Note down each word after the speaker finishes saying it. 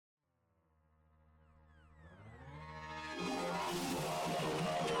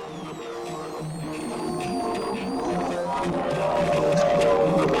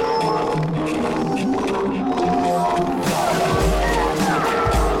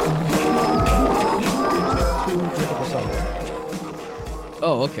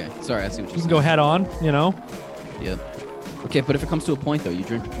Oh, okay. Sorry, I see what you're You can saying. go head on, Yeah. Okay, but if it comes to a point, though, you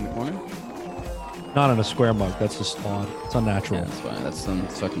drink from the corner? Not in a square mug. That's just odd. It's unnatural. Yeah, that's fine. That's some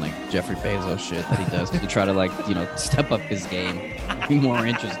fucking like Jeffrey Bezos shit that he does to try to like, step up his game, be more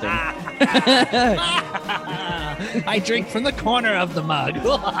interesting. I drink from the corner of the mug.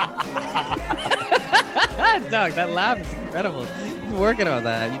 Doug, that laugh is incredible. You're working on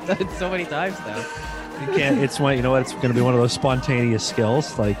that. You've done it so many times now. You can't. It's one. You know what? It's going to be one of those spontaneous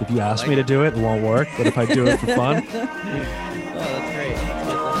skills. Like if you ask like me to it. do it, it won't work. But if I do it for fun, Oh, that's great.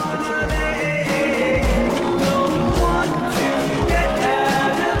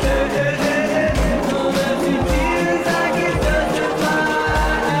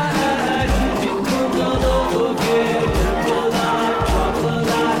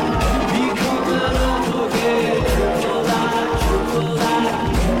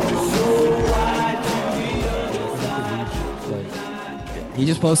 He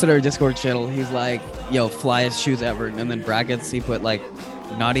just posted our Discord channel. He's like, yo, flyest shoes ever. And then brackets, he put like,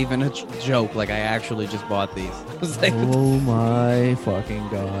 not even a joke. Like, I actually just bought these. I was like, oh my fucking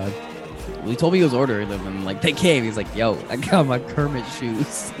god! he told me he was ordering them and like they came. He's like, yo, I got my Kermit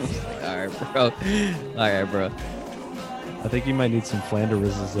shoes. I was like, all right, bro. All right, bro. I think you might need some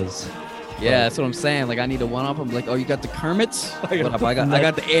Flanders's. Yeah, that's what I'm saying. Like, I need to one up. I'm like, oh, you got the Kermits? I got What up? I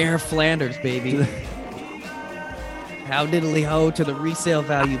got the Air Flanders, baby. How diddly ho to the resale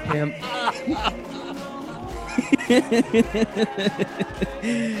value, pimp.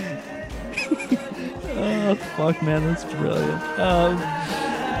 Oh fuck, man, that's brilliant.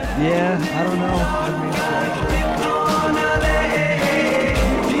 Yeah, I don't know.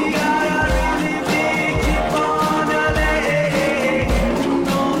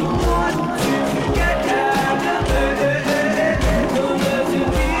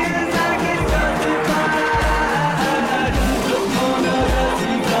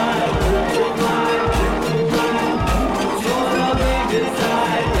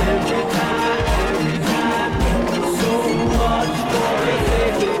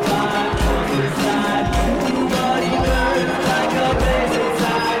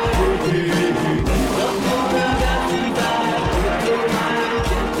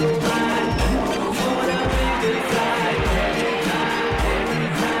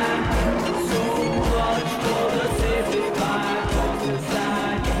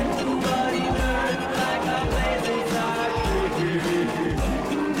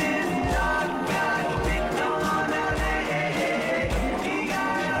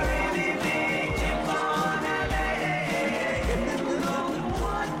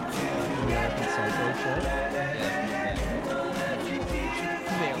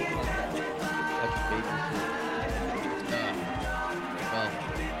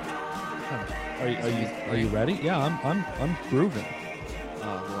 Are you ready? Yeah, I'm grooving. Oh,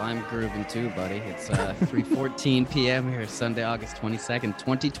 well, I'm grooving too, buddy. It's 3:14 p.m. here, Sunday, August 22nd,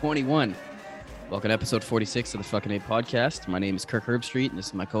 2021. Welcome to episode 46 of the Fucking A podcast. My name is Kirk Herbstreit, and this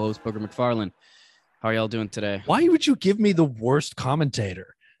is my co-host, Booger McFarlane. How are y'all doing today? Why would you give me the worst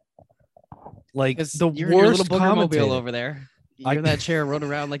commentator? Like the you're in your worst little booger commentator mobile over there. You're in that chair, rode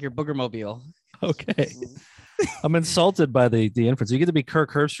around like your booger mobile. Okay. I'm insulted by the inference. You get to be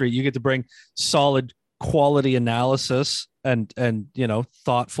Kirk Herbstreit. You get to bring solid quality analysis and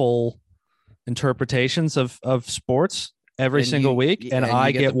thoughtful interpretations of sports every single week. And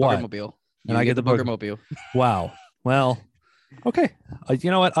I get what? Mobile. And I get the booger mobile. Wow. Well, okay. You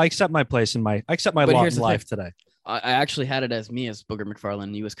know what? I accept my place I accept my lot in life today. I actually had it as me as Booger McFarlane,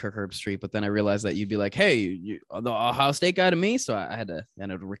 and you as Kirk Herbstreit, but then I realized that you'd be like, hey, you the Ohio State guy to me, so I had to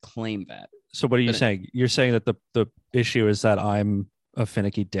reclaim that. So what are you saying? You're saying that the issue is that I'm a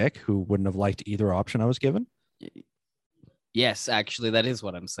finicky dick who wouldn't have liked either option I was given? Yes, actually, that is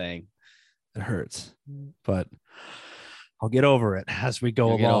what I'm saying. It hurts, but I'll get over it as we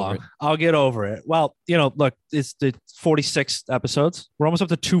go along. I'll get over it. Well, look, it's the 46 episodes. We're almost up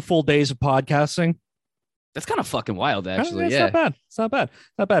to 2 full days of podcasting. That's kind of fucking wild, actually. It's not bad. It's not bad.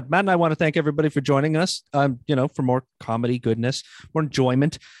 Not bad. Matt and I want to thank everybody for joining us. For more comedy goodness, more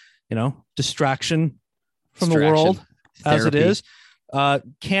enjoyment, distraction from the world as it is.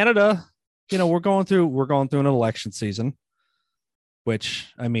 Canada, we're going through an election season,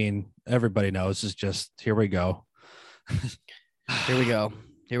 which I mean everybody knows is just here we go. Here we go.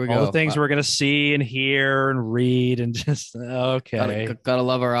 All the things we're gonna see and hear and read and just okay. Gotta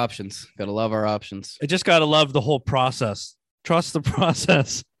love our options. Gotta love our options. I just gotta love the whole process. Trust the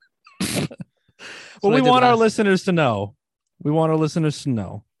process. Well, we want our listeners to know. We want our listeners to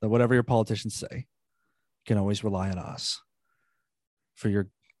know that whatever your politicians say, you can always rely on us for your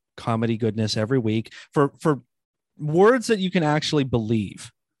comedy goodness every week. For words that you can actually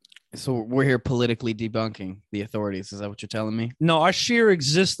believe. So we're here politically debunking the authorities. Is that what you're telling me? No, our sheer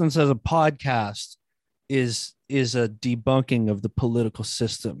existence as a podcast is a debunking of the political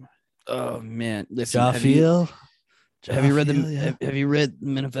system. Oh man, listen. Have you read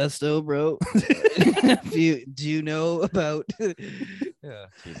Manifesto, bro? Do you know about? Yeah.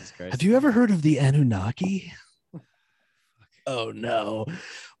 Jesus Christ. Have you ever heard of the Anunnaki? Oh no!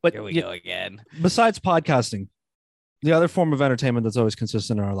 But here we go again. Besides podcasting, the other form of entertainment that's always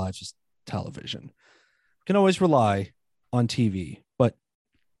consistent in our lives is television. You can always rely on TV, but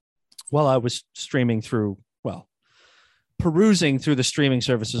while I was perusing through the streaming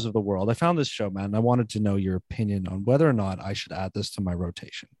services of the world, I found this show, man. I wanted to know your opinion on whether or not I should add this to my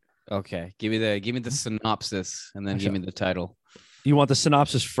rotation. Okay, give me the synopsis and then give me the title. You want the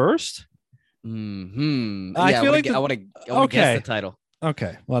synopsis first? Hmm. I feel like I want to guess the title.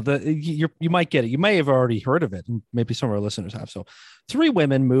 Okay. Well, you might get it. You may have already heard of it, and maybe some of our listeners have. So, 3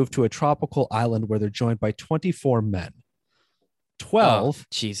 women move to a tropical island where they're joined by 24 men. 12. Oh,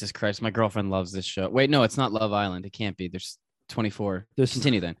 Jesus Christ, my girlfriend loves this show. Wait, no, it's not Love Island. It can't be. There's 24.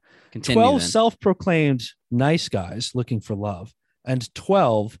 Continue then. 12 self-proclaimed nice guys looking for love, and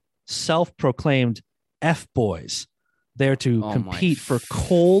 12 self-proclaimed F-boys there to compete for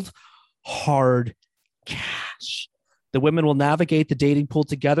cold, hard cash. The women will navigate the dating pool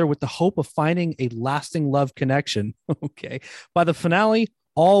together with the hope of finding a lasting love connection. Okay. By the finale,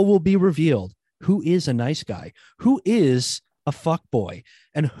 all will be revealed. Who is a nice guy? Who is a fuck boy?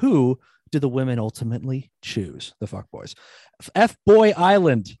 And who do the women ultimately choose? The fuck boys. F-Boy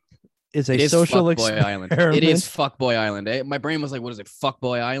Island is a social experiment. It is Fuckboy Island. Eh? My brain was like, what is it?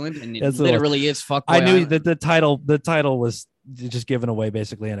 Fuckboy Island? And it literally is Fuckboy Island. I knew that the title was just given away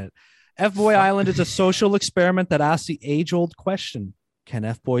basically in it. F-Boy Island is a social experiment that asks the age-old question: can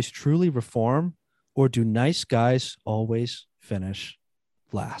F-boys truly reform, or do nice guys always finish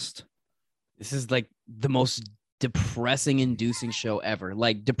last? This is like the most depressing-inducing show ever.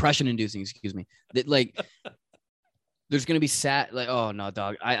 Like depression-inducing, excuse me. Like, there's gonna be sad. Like, oh no,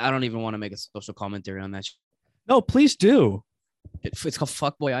 dog. I don't even want to make a social commentary on that. No, please do. It's called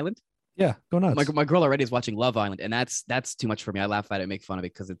Fuckboy Island. Yeah, go nuts. My girl already is watching Love Island, and that's too much for me. I laugh at it, make fun of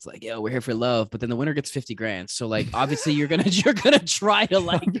it because it's like, yo, we're here for love, but then the winner gets 50 grand. So like, obviously, you're gonna try to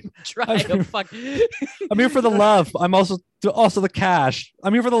fuck. I'm here for the love. I'm also the cash.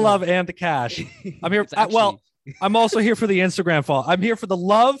 I'm here for the love and the cash. I'm here. I'm also here for the Instagram follow. I'm here for the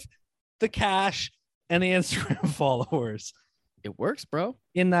love, the cash, and the Instagram followers. It works, bro.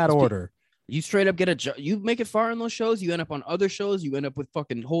 In that order. You straight up get a job. You make it far in those shows. You end up on other shows. You end up with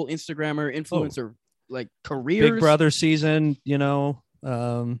fucking whole Instagrammer, influencer, like careers. Big Brother season, the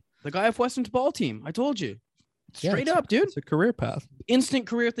guy of Western's ball team. I told you. Straight up, dude. It's a career path. Instant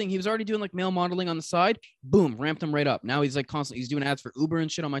career thing. He was already doing like male modeling on the side. Boom, ramped him right up. Now he's like constantly. He's doing ads for Uber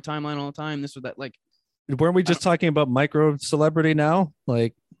and shit on my timeline all the time. This or that. Like, weren't we just talking about micro celebrity now?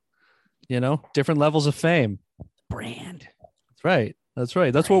 Like, different levels of fame. Brand. That's right. That's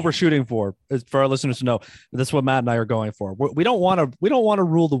right. That's what we're shooting for. Is for our listeners to know. That's what Matt and I are going for. We don't want to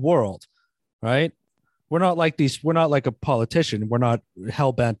rule the world, right? We're not like these. We're not like a politician. We're not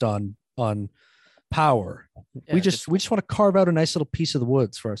hell bent on power. Yeah, we just want to carve out a nice little piece of the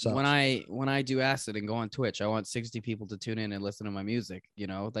woods for ourselves. When I do acid and go on Twitch, I want 60 people to tune in and listen to my music.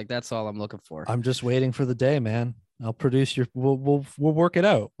 Like that's all I'm looking for. I'm just waiting for the day, man. I'll produce we'll work it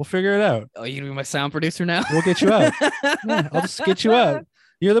out. We'll figure it out. Oh, you gonna be my sound producer now? We'll get you out. Yeah, I'll just get you out.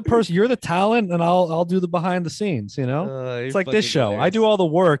 You're the person, you're the talent, and I'll do the behind the scenes, It's like this show. Hilarious. I do all the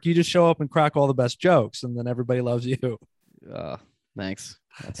work. You just show up and crack all the best jokes, and then everybody loves you. Thanks.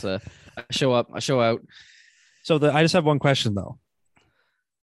 That's I show up, I show out. So I just have one question though.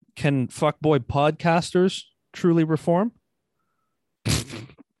 Can fuckboy podcasters truly reform?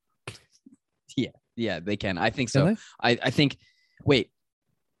 Yeah, they can. I think so. I think. Wait,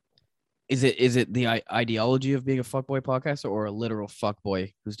 is it the ideology of being a fuckboy podcaster or a literal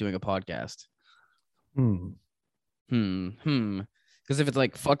fuckboy who's doing a podcast? Because if it's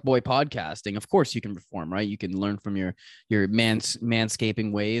like fuckboy podcasting, of course you can reform, right? You can learn from your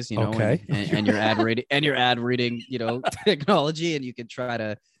manscaping ways, okay. and your ad reading, technology, and you can try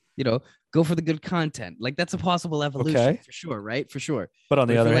to, go for the good content. Like that's a possible evolution for sure, right? For sure. But on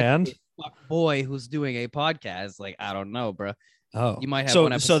the other hand, fuck boy who's doing a podcast, like I don't know, bro. Oh, you might have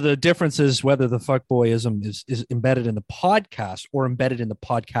one episode. So the difference is whether the fuckboyism is embedded in the podcast or embedded in the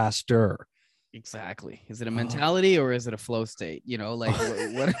podcaster. Exactly. Is it a mentality or is it a flow state? Like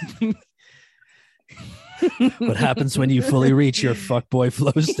what? What happens when you fully reach your fuckboy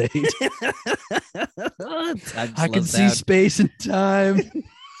flow state? I can see space and time.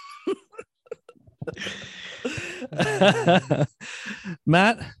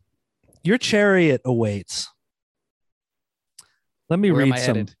 Matt, your chariot awaits. Let me read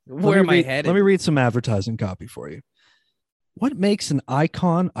some. Where am I headed? Let me read some advertising copy for you. What makes an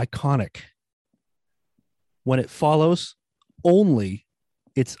icon iconic? When it follows only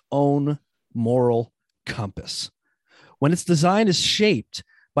its own moral compass. When its design is shaped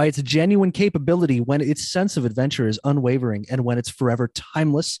by its genuine capability, when its sense of adventure is unwavering, and when it's forever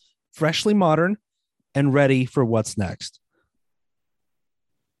timeless, freshly modern, and ready for what's next.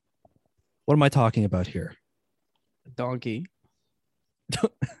 What am I talking about here? Donkey.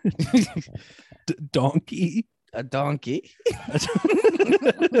 Donkey? A donkey.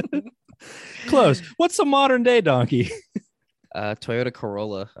 Close. What's a modern day donkey? Toyota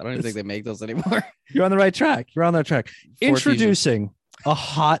Corolla. I don't even think they make those anymore. You're on the right track. You're on that track. Ford Introducing a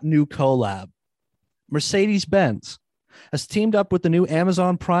hot new collab. Mercedes-Benz has teamed up with the new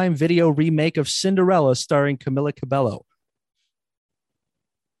Amazon Prime Video remake of Cinderella starring Camila Cabello.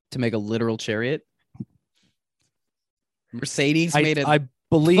 To make a literal chariot? Mercedes made it. I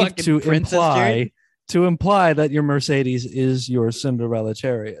believe to chariot? imply that your Mercedes is your Cinderella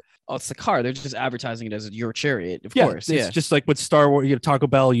chariot. Oh, it's the car. They're just advertising it as your chariot, of Yeah, course. It's just like with Star Wars. Taco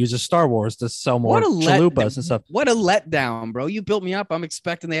Bell uses Star Wars to sell more chalupas and stuff. What a letdown, bro. You built me up. I'm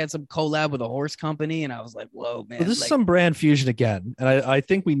expecting they had some collab with a horse company, and I was like, whoa, man. Well, this is some brand fusion again. And I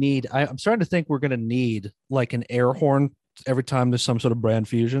think we need, I'm starting to think we're going to need like an air horn every time there's some sort of brand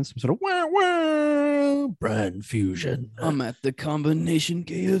fusion, some sort of wah, wah, brand fusion. I'm at the combination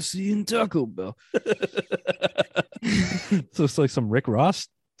KFC and Taco Bell. So it's like some Rick Ross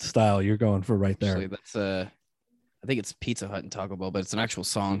style you're going for right there. Actually, that's I think it's Pizza Hut and Taco Bell, but it's an actual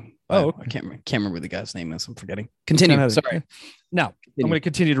song. Oh, okay. I can't remember what the guy's name is. I'm forgetting. Continue. Sorry. Now I'm going to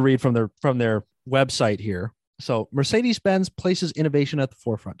continue to read from their website here. So Mercedes-Benz places innovation at the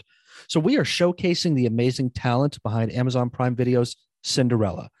forefront. So we are showcasing the amazing talent behind Amazon Prime Video's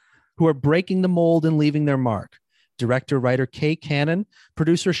Cinderella, who are breaking the mold and leaving their mark. Director, writer Kay Cannon,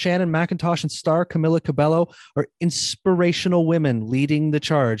 producer Shannon McIntosh, and star Camila Cabello are inspirational women leading the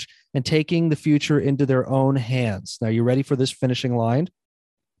charge and taking the future into their own hands. Now, you ready for this finishing line?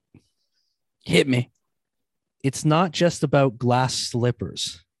 Hit me. It's not just about glass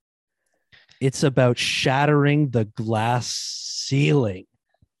slippers. It's about shattering the glass ceiling.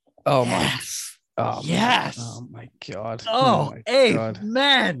 Oh, yes. Oh, yes. Oh, my God. Oh, my hey, God.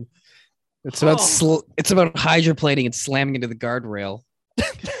 man. It's about it's about hydroplaning and slamming into the guardrail.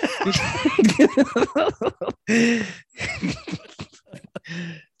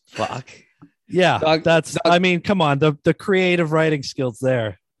 Fuck. Yeah, I mean, come on, the creative writing skills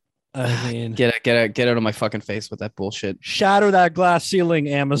there. I mean, get out of my fucking face with that bullshit. Shatter that glass ceiling,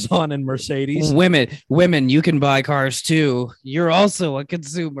 Amazon and Mercedes. Women, you can buy cars too. You're also a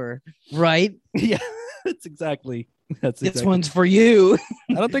consumer, right? Yeah, that's exactly. This one's for you.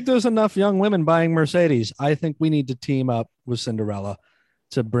 I don't think there's enough young women buying Mercedes. I think we need to team up with Cinderella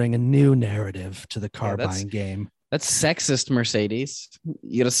to bring a new narrative to the car buying game. That's sexist, Mercedes.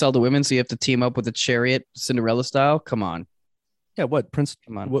 You got to sell to women, so you have to team up with a chariot, Cinderella style. Come on. Yeah, what Prince?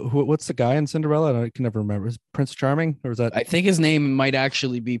 Come on. What's the guy in Cinderella? I can never remember. Is Prince Charming, or is that? I think his name might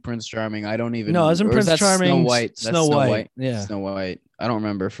actually be Prince Charming. I don't even. No, isn't Prince Charming Snow White? Snow White. Yeah, Snow White. I don't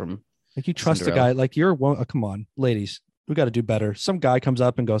remember from. Like you trust a guy like you're one. Oh, come on, ladies, we got to do better. Some guy comes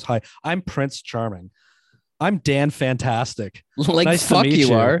up and goes, "Hi, I'm Prince Charming. I'm Dan Fantastic. Like nice fuck to meet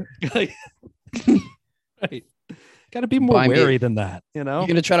you are." Right. Got to be more wary than that, you know. You're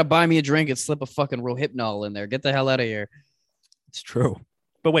gonna try to buy me a drink and slip a fucking Rohypnol in there. Get the hell out of here. It's true.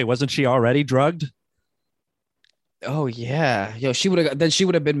 But wait, wasn't she already drugged? Oh yeah, yo, she would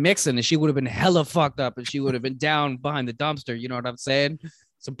have been mixing, and she would have been hella fucked up, and she would have been down behind the dumpster. You know what I'm saying?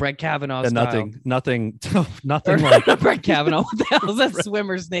 Some Brett Kavanaugh style. Nothing like Brett Kavanaugh. What the hell is that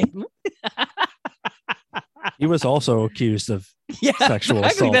swimmer's name? He was also accused of sexual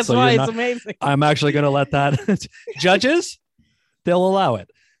assault. That's why it's amazing. I'm actually going to let that judges, they'll allow it.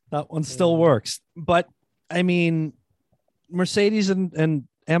 That one still works. But I mean, Mercedes and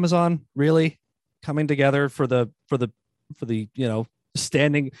Amazon really coming together for the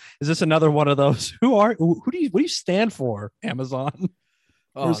standing. Is this another one of those? What do you stand for, Amazon?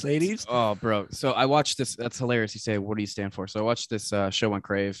 Mercedes? Oh, bro. So I watched this. That's hilarious. You say, what do you stand for? So I watched this show on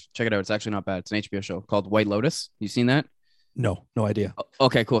Crave. Check it out. It's actually not bad. It's an HBO show called White Lotus. You seen that? No idea.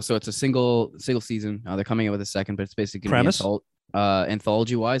 Okay, cool. So it's a single season. They're coming out with a second, but it's basically premise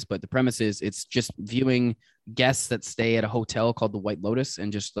anthology wise. But the premise is it's just viewing guests that stay at a hotel called the White Lotus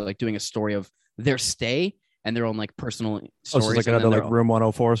and just like doing a story of their stay and their own like personal stories. So it's like another like Room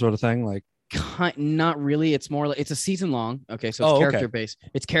 104 sort of thing, like. Not really. It's more like it's a season long. Okay, so it's character based.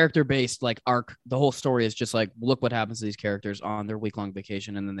 It's character based, like arc. The whole story is just like, look what happens to these characters on their week-long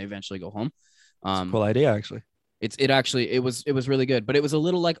vacation, and then they eventually go home. Cool idea, actually. It was really good, but it was a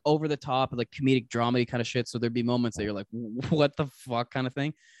little like over the top, like comedic drama kind of shit. So there'd be moments that you're like, what the fuck kind of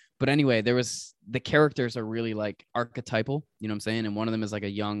thing. But anyway, the characters are really like archetypal, you know what I'm saying? And one of them is like a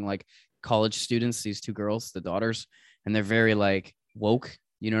young, like college students, these two girls, the daughters, and they're very like woke,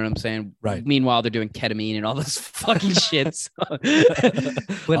 you know what I'm saying? Right. Meanwhile, they're doing ketamine and all this fucking shit. So.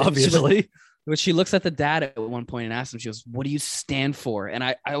 But obviously. When she looks at the dad at one point and asks him, she goes, what do you stand for? And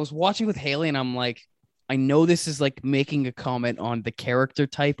I was watching with Haley and I'm like, I know this is like making a comment on the character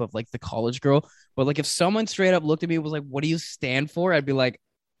type of like the college girl, but like if someone straight up looked at me and was like, what do you stand for? I'd be like,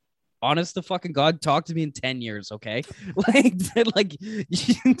 honest to fucking God, talk to me in 10 years, okay? like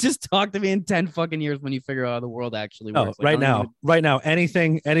you can just talk to me in 10 fucking years when you figure out how the world actually works. Right now,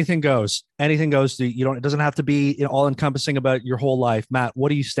 anything goes. Anything goes. It doesn't have to be all encompassing about your whole life. Matt, what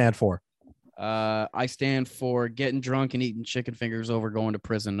do you stand for? I stand for getting drunk and eating chicken fingers over going to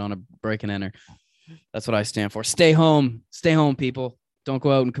prison on a break and enter. That's what I stand for. Stay home, people. Don't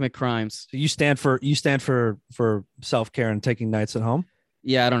go out and commit crimes. So you stand for self-care and taking nights at home.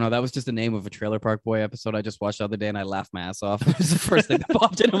 Yeah, I don't know. That was just the name of a Trailer Park Boy episode I just watched the other day, and I laughed my ass off. It was the first thing that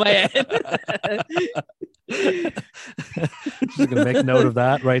popped into my head. Just gonna make note of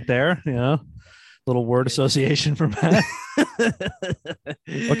that right there. Little word association for Matt.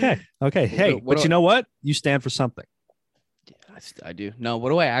 Okay. Hey, but you know what? You stand for something. Yeah, I do. No, what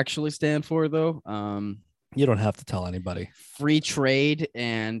do I actually stand for though? You don't have to tell anybody. Free trade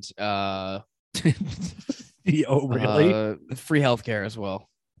and really? Free healthcare as well.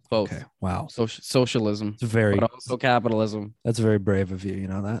 Both. Okay. Wow. Socialism. It's but also capitalism. That's very brave of you. You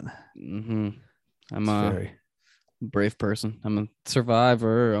know that? Mm-hmm. I'm a very brave person. I'm a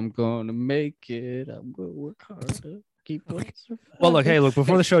survivor. I'm going to make it. I'm going to work hard. Keep on surviving. Well, look,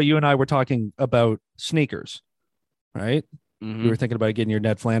 before the show, you and I were talking about sneakers, right? Mm-hmm. You were thinking about getting your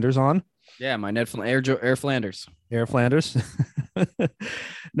Ned Flanders on. Yeah, my Air Flanders. Air Flanders.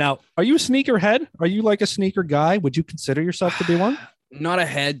 Now, are you a sneaker head? Are you like a sneaker guy? Would you consider yourself to be one? Not a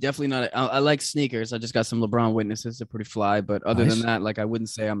head, definitely not. I like sneakers. I just got some LeBron Witnesses. They're pretty fly, but other than that, like I wouldn't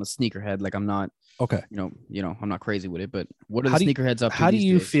say I'm a sneaker head. Like I'm not. Okay. You know, I'm not crazy with it. But what are the sneakerheads up to? How do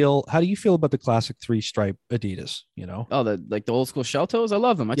you feel? How do you feel about the classic 3-stripe Adidas? You know? Oh, the old school shell toes. I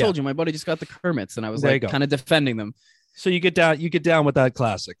love them. I told you my buddy just got the Kermits, and I was like kind of defending them. So you get down with that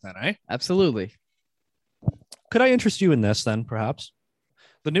classic then, eh? Absolutely. Could I interest you in this then, perhaps?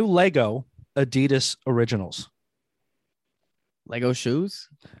 The new Lego Adidas Originals. Lego shoes?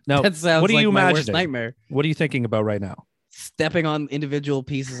 Now, that sounds what do like you my imagine? Worst nightmare. What are you thinking about right now? Stepping on individual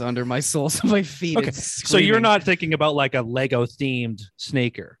pieces under my soles of my feet. Okay, so you're not thinking about like a Lego themed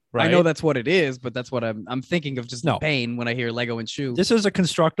sneaker, right? I know that's what it is, but that's what I'm thinking of. Just pain when I hear Lego and shoe. This is a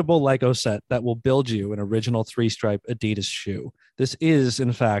constructible Lego set that will build you an original 3-stripe Adidas shoe. This is,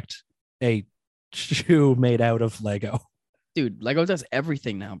 in fact, a shoe made out of Lego. Dude, Lego does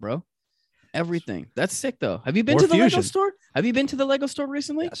everything now, bro. Everything. That's sick, though. Have you been to the Lego store? Have you been to the Lego store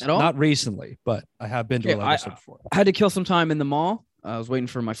recently? Yes, at all? Not recently, but I have been to a Lego store before. I had to kill some time in the mall. I was waiting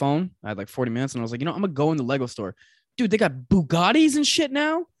for my phone. I had like 40 minutes, and I was like, I'm gonna go in the Lego store. Dude, they got Bugattis and shit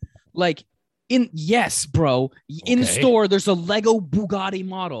now. Like, yes, bro. In the store, there's a Lego Bugatti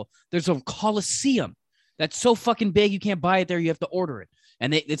model. There's a Coliseum that's so fucking big you can't buy it there. You have to order it.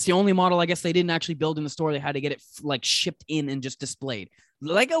 And it's the only model I guess they didn't actually build in the store. They had to get it like shipped in and just displayed.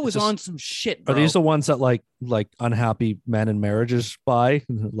 Lego was on some shit, bro. Are these the ones that like unhappy men in marriages buy?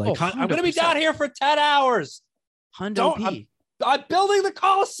 Like, I'm gonna be down here for 10 hours. I'm building the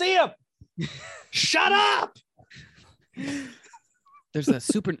Coliseum. Shut up. There's the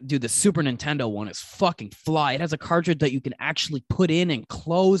Super Nintendo one is fucking fly. It has a cartridge that you can actually put in and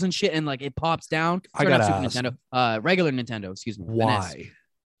close and shit, and like it pops down. I got Super Nintendo, regular Nintendo, excuse me. Why? NES.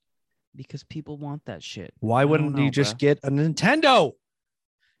 Because people want that shit. Why wouldn't you just get a Nintendo?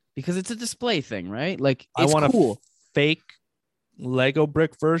 Because it's a display thing, right? Like it's I want cool. A fake Lego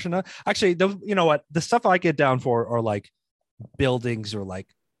brick version of. Actually, you know what? The stuff I get down for are like buildings or like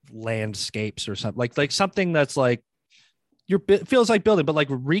landscapes or something. Like something that's like feels like building, but like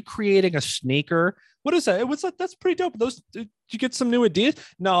recreating a sneaker. What is that? It was like, that's pretty dope. Did you get some new Adidas?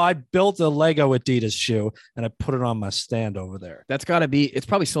 No, I built a Lego Adidas shoe and I put it on my stand over there. That's got to be. It's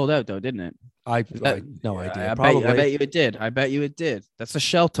probably sold out though, didn't it? I no idea. I bet you it did. I bet you it did. That's a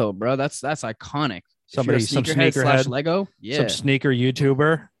shell toe, bro. That's iconic. Some sneakerhead Lego. Yeah. Some sneaker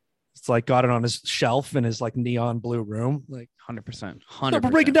YouTuber. It's like got it on his shelf in his like neon blue room. Like 100%. We're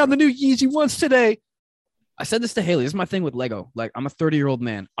breaking down the new Yeezy ones today. I said this to Haley. This is my thing with Lego. Like, I'm a 30-year-old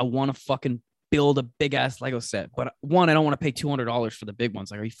man. I want to fucking build a big ass Lego set. But one, I don't want to pay $200 for the big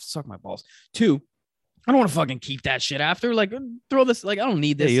ones. Like, are you suck my balls? Two, I don't want to fucking keep that shit after. Like, throw this. Like, I don't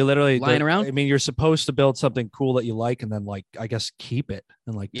need this. Yeah, you literally lying around. I mean, you're supposed to build something cool that you like, and then like I guess keep it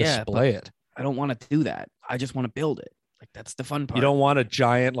and like display it. I don't want to do that. I just want to build it. Like, that's the fun part. You don't want a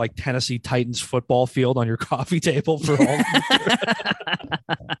giant like Tennessee Titans football field on your coffee table for all.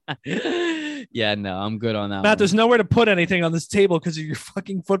 Yeah, no, I'm good on that. Matt, there's nowhere to put anything on this table because of your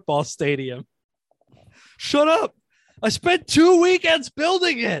fucking football stadium. Shut up! I spent 2 weekends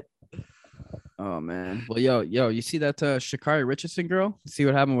building it. Oh man. Well, yo, you see that Sha'Carri Richardson girl? See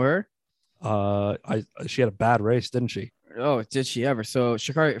what happened with her? She had a bad race, didn't she? Oh, did she ever? So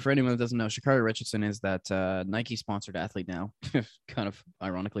Sha'Carri, for anyone that doesn't know, Sha'Carri Richardson is that Nike sponsored athlete now, kind of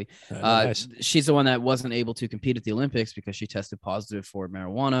ironically. Nice. She's the one that wasn't able to compete at the Olympics because she tested positive for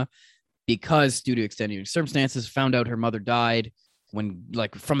marijuana because due to extenuating circumstances, found out her mother died when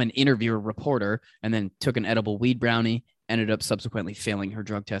like from an interviewer reporter and then took an edible weed brownie, ended up subsequently failing her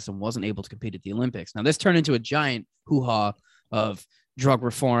drug test and wasn't able to compete at the Olympics. Now this turned into a giant hoo-ha of drug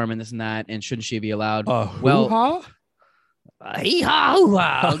reform and this and that. And shouldn't she be allowed? Hoo-ha?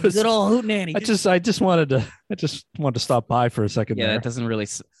 Hee-haw, good old hootenanny. I just wanted to stop by for a second. Yeah, there. that doesn't really.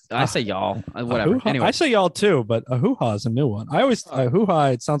 I say y'all, whatever. Anyway, I say y'all too, but a hoo-ha is a new one. I always a hoo-ha.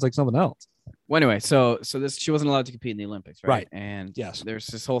 It sounds like something else. Well, anyway, so this she wasn't allowed to compete in the Olympics, right? Right. And yes, there's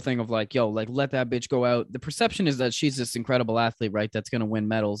this whole thing of like, yo, like let that bitch go out. The perception is that she's this incredible athlete, right? That's gonna win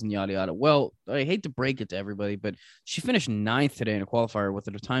medals and yada yada. Well, I hate to break it to everybody, but she finished 9th today in a qualifier with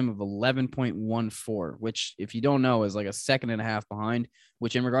a time of 11.14, which, if you don't know, is like a second and a half behind.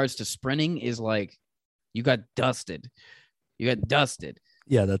 Which, in regards to sprinting, is like you got dusted. You got dusted.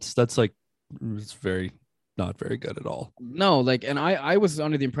 Yeah, that's like it's very. Not very good at all. No, like, and I was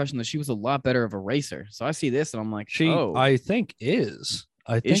under the impression that she was a lot better of a racer. So I see this and I'm like, I think is.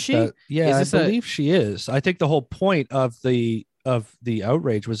 I think is she? That, yeah, I believe she is. I think the whole point of the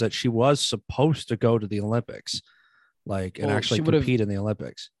outrage was that she was supposed to go to the Olympics, like, and actually compete in the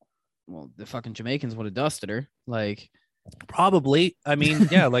Olympics. Well, the fucking Jamaicans would have dusted her. Like, probably. I mean,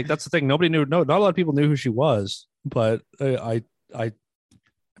 yeah, like that's the thing. Nobody knew. No, not a lot of people knew who she was. But I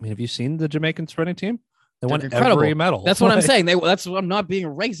mean, have you seen the Jamaican sprinting team? They won every medal. That's what I'm saying. I'm not being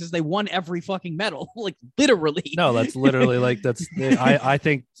racist. They won every fucking medal, like literally. No, that's literally like I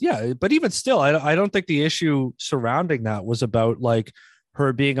think, yeah. But even still, I don't think the issue surrounding that was about like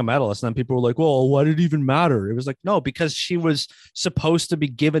her being a medalist. And then people were like, well, why did it even matter? It was like, no, because she was supposed to be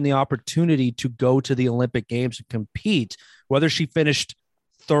given the opportunity to go to the Olympic Games and compete, whether she finished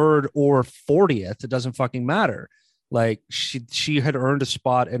 3rd or 40th. It doesn't fucking matter. Like she had earned a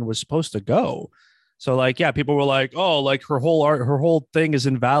spot and was supposed to go. So like, yeah, people were like, oh, like her whole thing is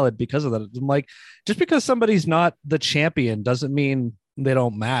invalid because of that. I'm like, just because somebody's not the champion doesn't mean they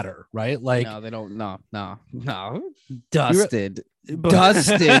don't matter, right? Like, no, they don't. No. Dusted,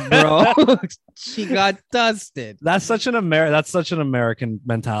 bro. She got dusted. That's such an American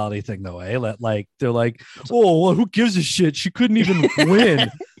mentality thing, though, eh? Like they're like, oh, well, who gives a shit? She couldn't even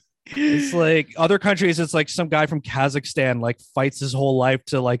win. It's like other countries. It's like some guy from Kazakhstan like fights his whole life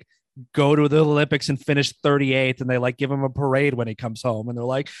to like go to the Olympics and finish 38th, and they like give him a parade when he comes home, and they're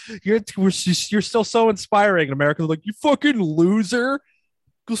like, you're still so inspiring. And Americans are like, you fucking loser,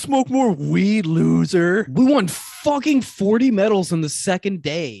 go smoke more weed, loser. We won fucking 40 medals on the second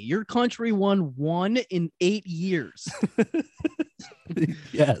day. Your country won 1 in 8 years.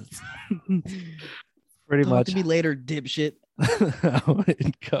 Yes. Pretty much. Talk to me later, dipshit. How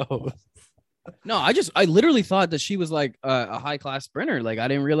it goes. No, I literally thought that she was like a high class sprinter. Like I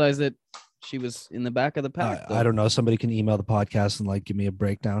didn't realize that she was in the back of the pack. I don't know. Somebody can email the podcast and like give me a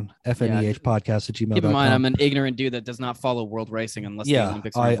breakdown. FNEHpodcast@gmail.com. Keep in mind, I'm an ignorant dude that does not follow world racing unless the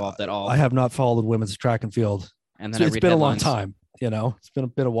Olympics are involved at all. I have not followed women's track and field. And then it's been headlines. A long time. You know, it's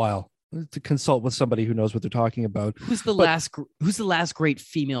been a while to consult with somebody who knows what they're talking about. Who's the last great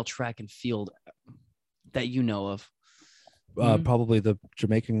female track and field that you know of? Probably the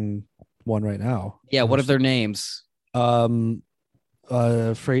Jamaican one right now. Yeah, what are their names? Shelley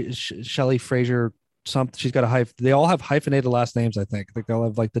Fraser. She's got a they all have hyphenated last names. I think they all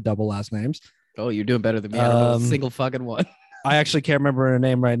have like the double last names. Oh, you're doing better than me. I don't know a single fucking one. I actually can't remember her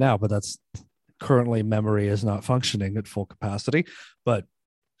name right now, but that's currently memory is not functioning at full capacity. But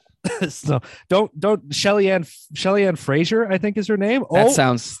so don't Shelly Ann Fraser, I think is her name. That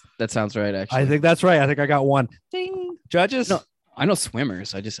sounds right. Actually, I think that's right. I think I got one. Ding. Judges. No, I know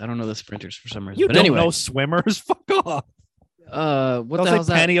swimmers. I don't know the sprinters for some reason. You don't know swimmers? Fuck off. What the hell's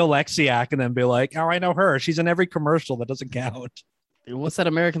that? Penny Oleksiak and then be like, oh, I know her. She's in every commercial. That doesn't count. What's that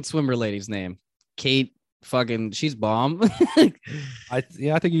American swimmer lady's name? Kate fucking, she's bomb. I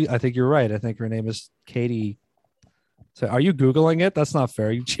think you're right. I think her name is Katie. So are you Googling it? That's not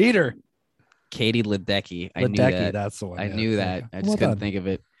fair. You cheater. Katie Ledecky. I knew Ledecky, that. that's the one. I yeah. knew that. I just couldn't think of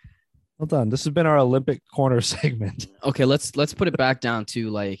it. Well done. This has been our Olympic corner segment. Okay, let's put it back down to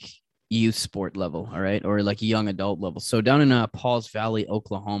like youth sport level, all right, or like young adult level. So down in Pauls Valley,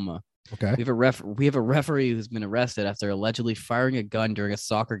 Oklahoma, Okay. we have a referee who's been arrested after allegedly firing a gun during a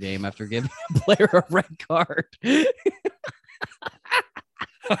soccer game after giving a player a red card.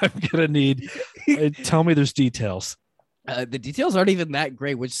 I'm gonna need. Tell me there's details. The details aren't even that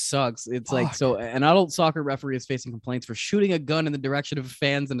great, which sucks. It's like, so an adult soccer referee is facing complaints for shooting a gun in the direction of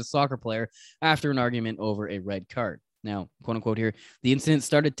fans and a soccer player after an argument over a red card. Now, quote unquote here, the incident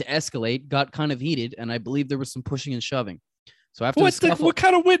started to escalate, got kind of heated, and I believe there was some pushing and shoving. So after what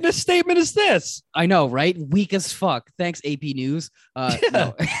kind of witness statement is this? I know, right? Weak as fuck. Thanks, AP News.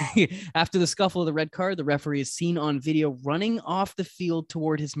 No. After the scuffle of the red card, the referee is seen on video running off the field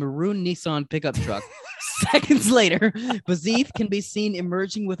toward his maroon Nissan pickup truck. Seconds later, Bazith can be seen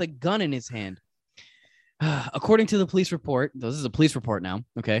emerging with a gun in his hand. According to the police report, this is a police report now,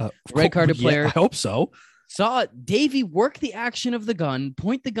 okay? Red carded player. I hope so. Saw Davey work the action of the gun,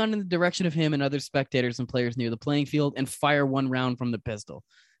 point the gun in the direction of him and other spectators and players near the playing field, and fire one round from the pistol.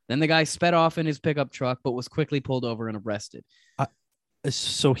 Then the guy sped off in his pickup truck, but was quickly pulled over and arrested.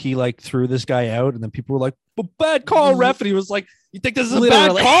 So he like threw this guy out, and then people were like, "Well, bad call, ref." And he was like, "You think this is a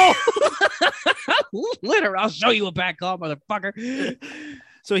bad call?" Literally, I'll show you a bad call, motherfucker.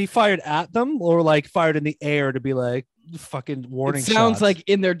 So he fired at them, or like fired in the air to be like fucking warning. It sounds shots. like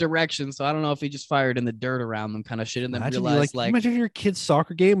in their direction, so I don't know if he just fired in the dirt around them, kind of shit, and then realized like imagine your kid's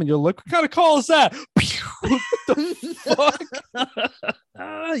soccer game, and you're like, "What kind of call is that?" What the fuck?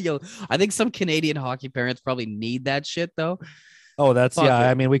 Yo, I think some Canadian hockey parents probably need that shit though. Oh, that's fuck yeah.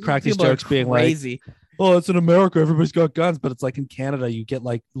 It. I mean, we crack these jokes being crazy. Like, "Oh, it's in America, everybody's got guns," but it's like in Canada, you get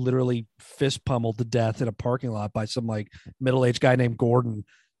like literally fist pummeled to death in a parking lot by some like middle-aged guy named Gordon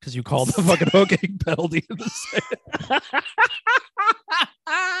because you called the fucking hooking penalty in the same.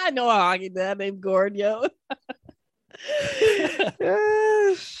 I know a hockey dad named Gordon, yo.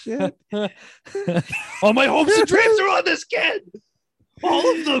 Shit. All my hopes and dreams are on this kid.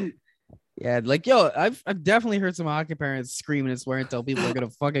 All of them. Yeah, like, yo, I've definitely heard some hockey parents screaming and swearing until people are gonna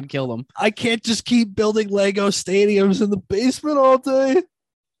fucking kill them. I can't just keep building Lego stadiums in the basement all day.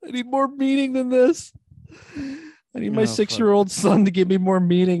 I need more meaning than this. I need my 6-year-old son to give me more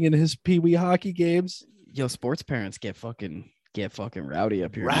meaning in his pee-wee hockey games. Yo, sports parents get fucking rowdy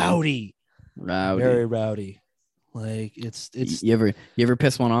up here. Rowdy. Very rowdy. Like it's you ever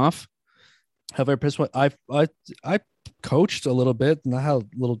piss one off? Have I pissed one? I coached a little bit and I had a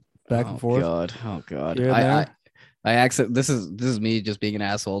little back and forth. Oh God. I accept this is me just being an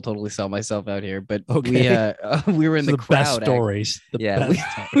asshole, totally sell myself out here. But okay. we were in the crowd. Best stories. We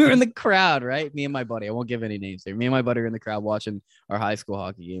were in the crowd, right? Me and my buddy. I won't give any names here. Me and my buddy were in the crowd watching our high school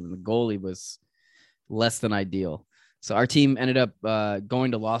hockey game, and the goalie was less than ideal. So our team ended up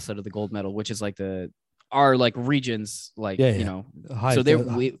going to Lhasa to the gold medal, which is like our like regions, like you know.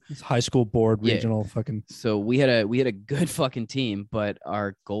 High school board regional fucking. So we had a good fucking team, but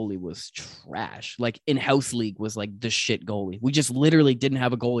our goalie was trash. Like in house league was like the shit goalie. We just literally didn't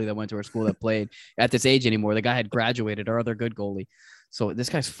have a goalie that went to our school that played at this age anymore. The guy had graduated, our other good goalie. So this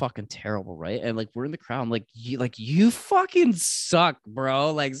guy's fucking terrible, right? And like we're in the crowd, I'm like you fucking suck,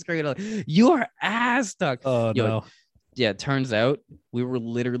 bro. Like you are ass stuck. Oh no. Yeah, it turns out we were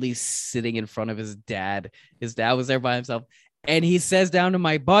literally sitting in front of his dad. His dad was there by himself. And he says down to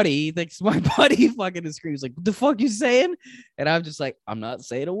my buddy, like my buddy fucking screams, like, "What the fuck you saying?" And I'm just like, "I'm not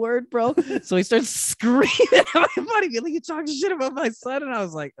saying a word, bro." So he starts screaming at my buddy, like, "You talking shit about my son?" And I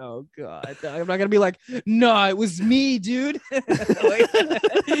was like, "Oh God, I'm not gonna be like, no, it was me, dude."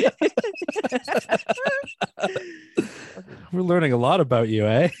 We're learning a lot about you,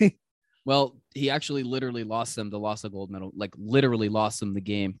 eh? Well, he actually literally lost them the gold medal, like literally lost them the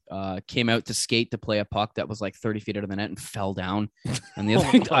game. Came out to skate to play a puck that was like 30 feet out of the net and fell down. And the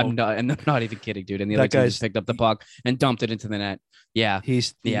other I'm not even kidding, dude. And the other guy just picked up the puck and dumped it into the net. Yeah. He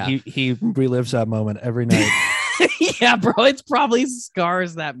relives that moment every night. Yeah, bro. It's probably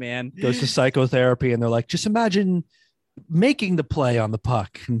scars that man. Goes to psychotherapy and they're like, just imagine making the play on the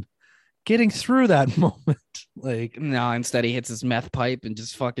puck and getting through that moment. Like, no, instead he hits his meth pipe and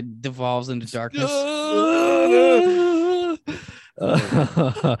just fucking devolves into darkness. All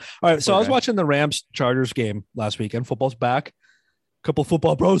right, so I was watching the Rams Chargers game last weekend. Football's back. Couple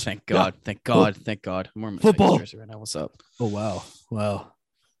football bros. Thank God. Yeah. Thank God. I'm wearing my football jersey right now. What's up? Oh wow.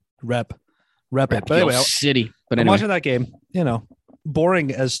 Rep it. But anyway, city. But I'm watching that game. You know,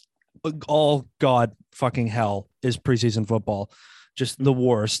 boring as all God fucking hell is preseason football. Just the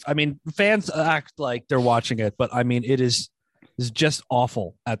worst. I mean, fans act like they're watching it, but I mean, it is just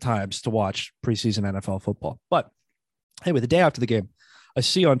awful at times to watch preseason NFL football. But anyway, the day after the game, I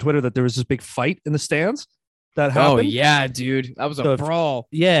see on Twitter that there was this big fight in the stands that happened. Oh yeah, dude, that was a brawl.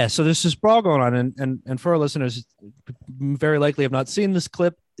 Yeah, so there's this brawl going on, and for our listeners, very likely have not seen this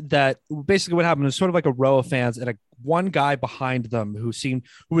clip. That basically what happened was sort of like a row of fans and one guy behind them who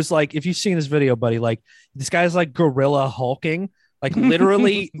was like, if you've seen this video, buddy, like this guy's like gorilla hulking. Like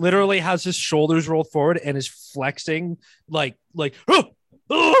literally has his shoulders rolled forward and is flexing like literally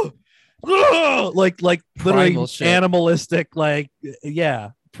animalistic, like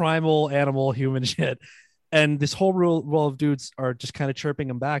primal animal human shit. And this whole row of dudes are just kind of chirping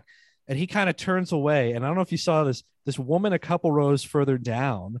him back, and he kind of turns away. And I don't know if you saw this woman a couple rows further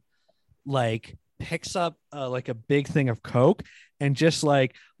down, like picks up like a big thing of Coke and just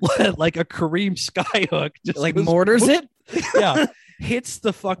like a Kareem Skyhook, just like mortars it. Yeah, hits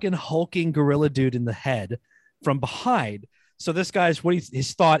the fucking hulking gorilla dude in the head from behind. So this guy's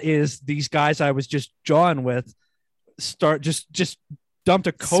his thought is, these guys I was just jawing with just dumped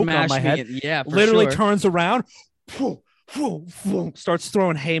a Coke on my head. Yeah, literally sure. Turns around, starts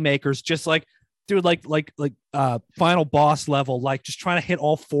throwing haymakers, just like dude, like final boss level, like just trying to hit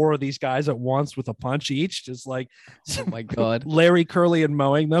all four of these guys at once with a punch each, just like, oh my god, Larry Curly and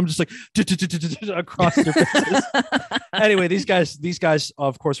mowing them, just like across their faces. Anyway, these guys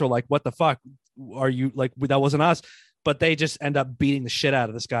of course are like, what the fuck are you, like, that wasn't us. But they just end up beating the shit out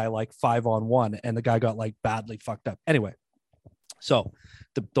of this guy like 5-on-1, and the guy got like badly fucked up. Anyway, so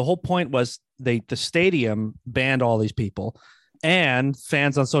the whole point was the stadium banned all these people, and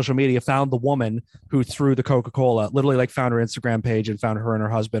fans on social media found the woman who threw the Coca-Cola, literally like found her Instagram page and found her and her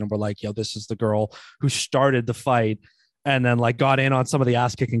husband and were like, yo, this is the girl who started the fight, and then like got in on some of the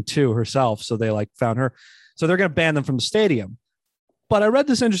ass kicking too herself. So they like found her. So they're going to ban them from the stadium. But I read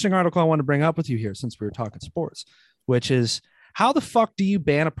this interesting article I want to bring up with you here since we were talking sports, which is, how the fuck do you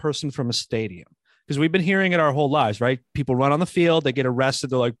ban a person from a stadium? Because we've been hearing it our whole lives, right? People run on the field, they get arrested,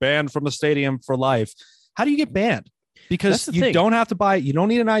 they're like banned from the stadium for life. How do you get banned? Because you don't have to buy, you don't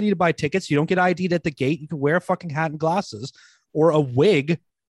need an ID to buy tickets. You don't get ID'd at the gate. You can wear a fucking hat and glasses or a wig.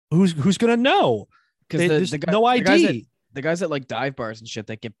 Who's going to know? Because there's no ID. The guys at like dive bars and shit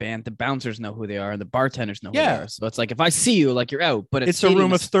that get banned, the bouncers know who they are and the bartenders know who they are. So it's like, if I see you, like, you're out. But it's a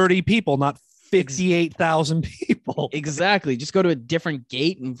room of 30 people, not 58,000 people. Exactly. Just go to a different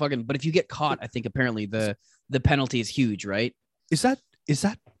gate and fucking. But if you get caught, I think apparently the penalty is huge, right? Is that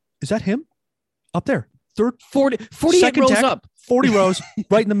him up there? 48 rows up. 40 rows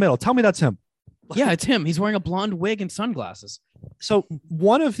right in the middle. Tell me that's him. Yeah, it's him. He's wearing a blonde wig and sunglasses. So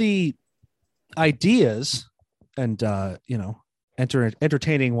one of the ideas, and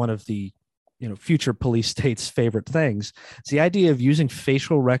entertaining one of the future police state's favorite things, is the idea of using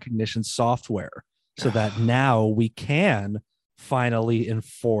facial recognition software so that now we can finally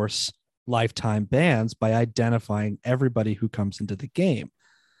enforce lifetime bans by identifying everybody who comes into the game.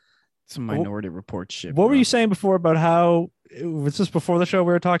 Some Minority Report shit. What were you saying before about how, was this before the show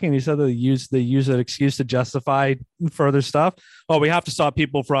we were talking? You said they use an excuse to justify further stuff. Oh, we have to stop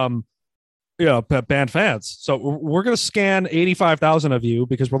people from banned fans. So we're going to scan 85,000 of you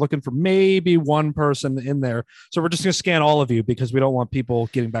because we're looking for maybe one person in there. So we're just going to scan all of you because we don't want people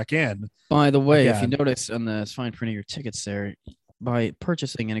getting back in. By the way, if you notice on the fine print of your tickets there, by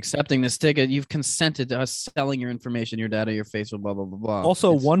purchasing and accepting this ticket, you've consented to us selling your information, your data, your face, blah, blah, blah, blah.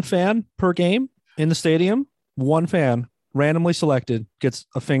 Also, one fan per game in the stadium, one fan randomly selected gets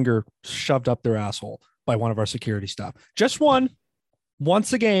a finger shoved up their asshole by one of our security staff. Just one,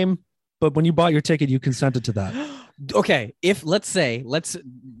 once a game. But when you bought your ticket, you consented to that. Okay.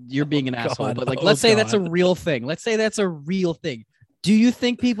 You're being an asshole, but like, let's say that's a real thing. Do you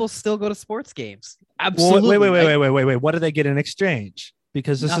think people still go to sports games? Absolutely. Wait. What do they get in exchange?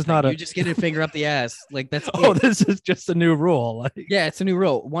 Because this is not you just get a finger up the ass. Like, that's this is just a new rule. Yeah, it's a new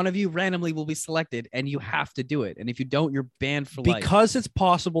rule. One of you randomly will be selected and you have to do it. And if you don't, you're banned for life. Because it's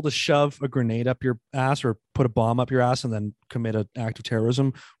possible to shove a grenade up your ass or put a bomb up your ass and then commit an act of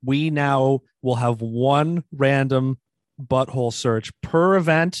terrorism, we now will have one random butthole search per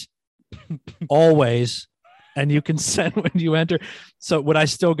event, always, and you consent when you enter. So would I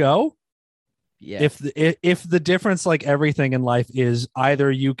still go? Yeah. If the difference, like everything in life, is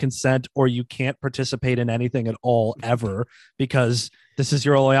either you consent or you can't participate in anything at all ever because this is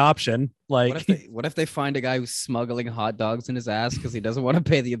your only option. Like, what if they find a guy who's smuggling hot dogs in his ass because he doesn't want to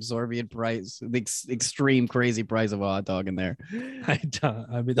pay the absorbent price, the extreme crazy price of a hot dog in there?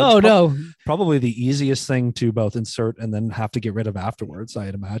 Probably the easiest thing to both insert and then have to get rid of afterwards,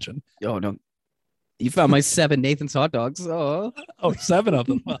 I'd imagine. Oh no. You found my 7 Nathan's hot dogs. Oh, 7 of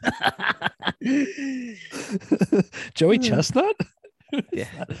them. Joey Chestnut?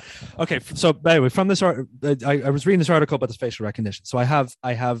 Yeah. Okay, so anyway, from this art, I was reading this article about this facial recognition. So I have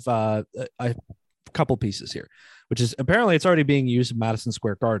a couple pieces here, which is apparently it's already being used in Madison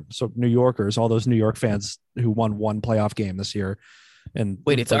Square Garden. So New Yorkers, all those New York fans who won one playoff game this year, and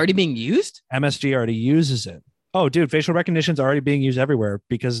wait, it's already being used? MSG already uses it. Oh, dude, facial recognition is already being used everywhere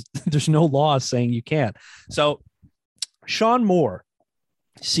because there's no law saying you can't. So Sean Moore,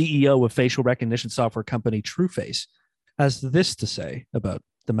 CEO of facial recognition software company TrueFace, has this to say about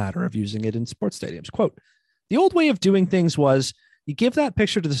the matter of using it in sports stadiums. Quote, the old way of doing things was you give that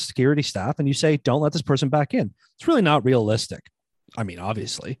picture to the security staff and you say, don't let this person back in. It's really not realistic. I mean,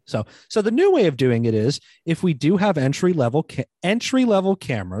 obviously. So the new way of doing it is if we do have entry level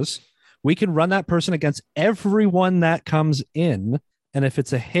cameras, we can run that person against everyone that comes in. And if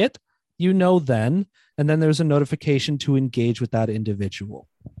it's a hit, then, and then there's a notification to engage with that individual.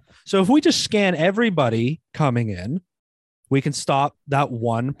 So if we just scan everybody coming in, we can stop that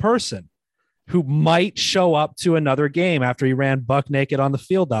one person who might show up to another game after he ran buck naked on the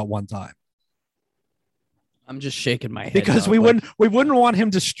field that one time. I'm just shaking my head because we wouldn't want him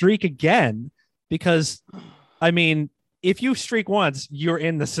to streak again because, I mean, if you streak once, you're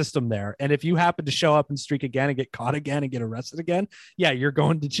in the system there. And if you happen to show up and streak again and get caught again and get arrested again, yeah, you're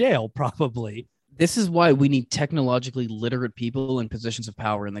going to jail probably. This is why we need technologically literate people in positions of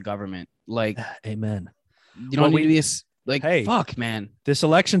power in the government. Like, amen. You don't need to be like, hey, fuck, man. This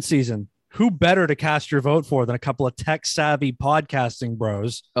election season, who better to cast your vote for than a couple of tech savvy podcasting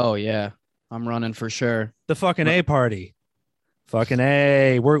bros? Oh, yeah. I'm running for sure. The fucking A party. Fucking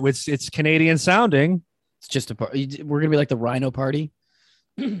A. It's Canadian sounding. It's just we're gonna be like the Rhino Party.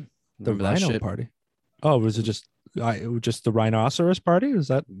 The Rhino Party. Oh, was it just the Rhinoceros Party? Was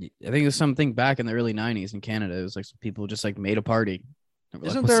that? I think it was something back in the early '90s in Canada. It was like some people just like made a party.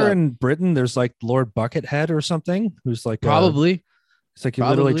 Isn't there in Britain? There's like Lord Buckethead or something who's like probably. It's like he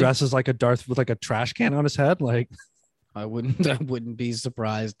literally dresses like a Darth with like a trash can on his head. Like I wouldn't be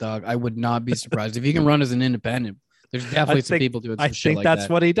surprised, dog. I would not be surprised if he can run as an independent. There's definitely some people doing some shit like that. I think that's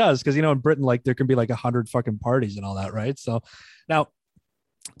what he does because, in Britain, like there can be like 100 fucking parties and all that, right? So now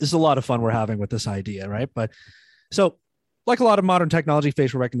this is a lot of fun we're having with this idea, right? But so like a lot of modern technology,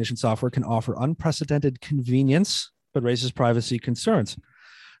 facial recognition software can offer unprecedented convenience, but raises privacy concerns.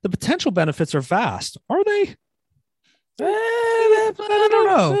 The potential benefits are vast. Are they? I don't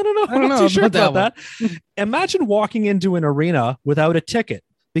know. I'm not too sure about that. Imagine walking into an arena without a ticket.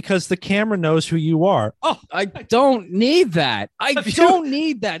 Because the camera knows who you are. Oh, I don't need that. I don't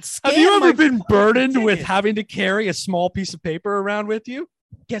need that. Have you ever been burdened with having to carry a small piece of paper around with you?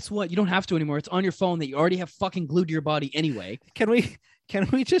 Guess what? You don't have to anymore. It's on your phone that you already have fucking glued to your body anyway. Can we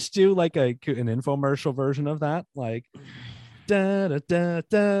just do like an infomercial version of that? Like da, da, da,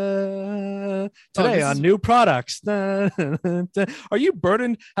 da. Today on new products. Da, da, da. Are you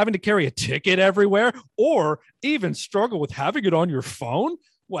burdened having to carry a ticket everywhere or even struggle with having it on your phone?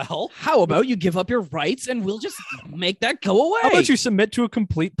 Well, how about you give up your rights and we'll just make that go away? How about you submit to a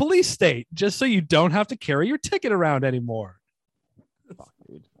complete police state just so you don't have to carry your ticket around anymore? Fuck,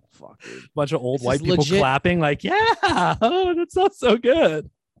 dude. Bunch of old white people clapping like, yeah, oh, that sounds so good.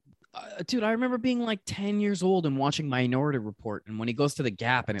 Dude, I remember being like 10 years old and watching Minority Report. And when he goes to the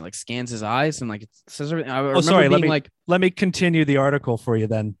Gap and it like scans his eyes and like it says everything. Let me continue the article for you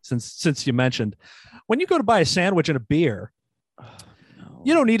then, since you mentioned. When you go to buy a sandwich and a beer,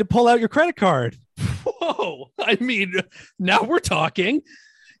 you don't need to pull out your credit card. Whoa. I mean, now we're talking.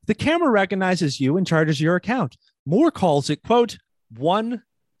 The camera recognizes you and charges your account. Moore calls it, quote, one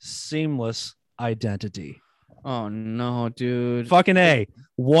seamless identity. Oh, no, dude. Fucking A.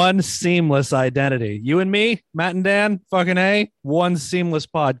 One seamless identity. You and me, Matt and Dan, fucking A. One seamless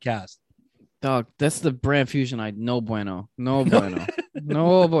podcast. Dog, that's the brand fusion. No bueno. No bueno.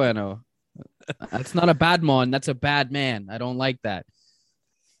 No bueno. That's not a bad man. That's a bad man. I don't like that.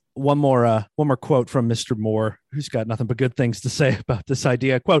 One more quote from Mr. Moore, who's got nothing but good things to say about this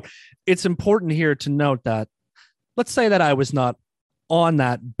idea. Quote, it's important here to note that, let's say that I was not on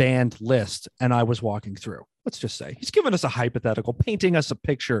that banned list and I was walking through. Let's just say he's giving us a hypothetical, painting us a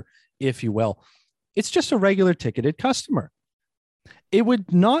picture, if you will. It's just a regular ticketed customer. It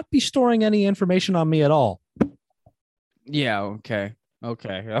would not be storing any information on me at all. Yeah. Okay. I'm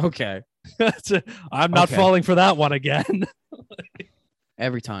not falling for that one again.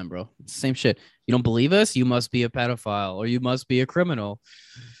 Every time, bro. It's the same shit. You don't believe us? You must be a pedophile or you must be a criminal.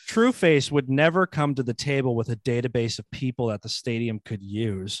 TrueFace would never come to the table with a database of people that the stadium could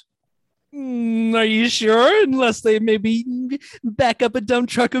use. Are you sure? Unless they maybe back up a dump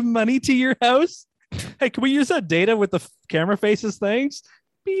truck of money to your house? Hey, can we use that data with the camera faces things?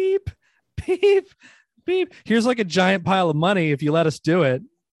 Beep, beep, beep. Here's like a giant pile of money if you let us do it.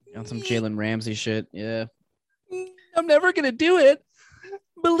 On some Jalen Ramsey shit. Yeah. I'm never going to do it.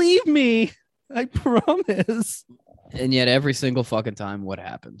 Believe me. I promise. And yet every single fucking time, what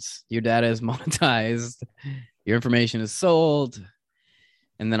happens? Your data is monetized. Your information is sold.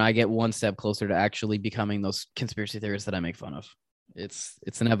 And then I get one step closer to actually becoming those conspiracy theorists that I make fun of. It's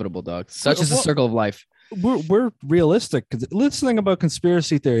inevitable, dog. Such is the circle of life. We're realistic. This thing about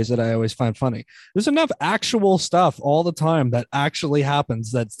conspiracy theories that I always find funny. There's enough actual stuff all the time that actually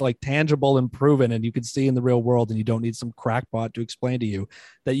happens that's like tangible and proven, and you can see in the real world, and you don't need some crackpot to explain to you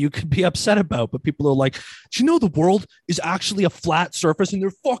that you could be upset about. But people are like, do you know the world is actually a flat surface, and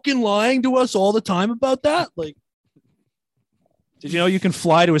they're fucking lying to us all the time about that? Like, did you know you can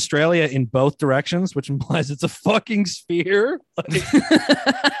fly to Australia in both directions, which implies it's a fucking sphere? Like,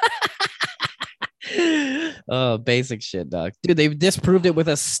 oh, basic shit, dog. Dude, they've disproved it with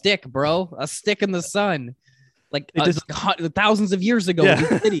a stick, bro. A stick in the sun. Like thousands of years ago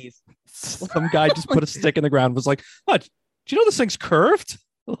in cities. Some guy just put a stick in the ground, was like, oh, do you know this thing's curved?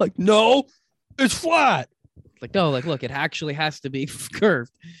 Like, no, it's flat. Like, no, like, look, it actually has to be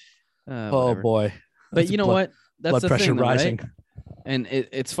curved. Oh, boy. But you know what? That's blood the pressure thing, though, rising. Right? And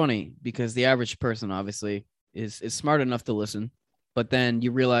it's funny because the average person obviously is smart enough to listen, but then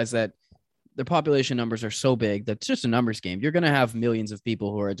you realize that their population numbers are so big that it's just a numbers game. You're going to have millions of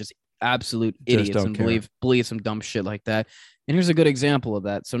people who are just absolute idiots and believe some dumb shit like that. And here's a good example of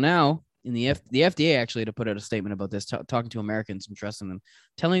that. So now in the FDA actually to put out a statement about this, talking to Americans and trusting them,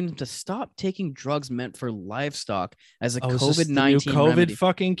 telling them to stop taking drugs meant for livestock as a COVID-19 COVID remedy.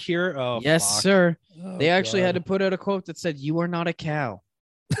 fucking cure. Oh, yes, fuck. sir. Oh, they actually had to put out a quote that said, "You are not a cow.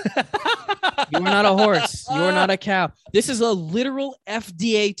 You are not a horse. You are not a cow." This is a literal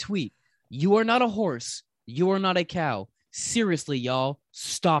FDA tweet. You are not a horse. You are not a cow. Seriously, y'all,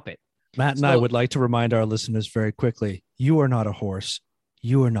 stop it. Matt and I would like to remind our listeners very quickly, you are not a horse.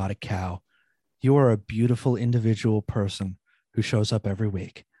 You are not a cow. You are a beautiful individual person who shows up every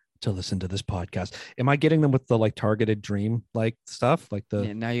week to listen to this podcast. Am I getting them with the like targeted dream like stuff? Like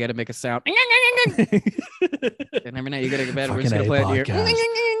the now you got to make a sound. And every night you got to go to bed. We're just gonna play it here.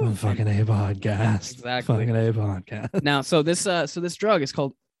 Fucking A podcast. Exactly. Fucking A podcast. Now, so this drug is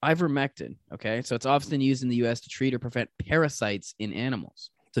called ivermectin. Okay, so it's often used in the U.S. to treat or prevent parasites in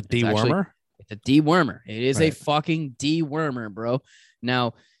animals. It's a dewormer. It's a dewormer. It is a fucking dewormer, bro.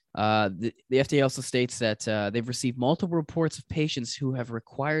 Now, the FDA also states that they've received multiple reports of patients who have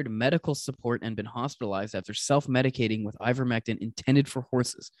required medical support and been hospitalized after self-medicating with ivermectin intended for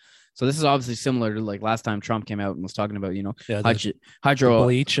horses. So this is obviously similar to like last time Trump came out and was talking about, bleach and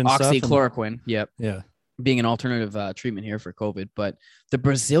hydroxychloroquine. Yep. Yeah. Being an alternative treatment here for COVID. But the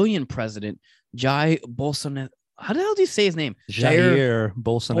Brazilian president, Jair Bolsonaro, how the hell do you say his name? Jair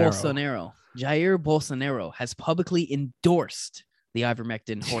Bolsonaro. Jair Bolsonaro has publicly endorsed the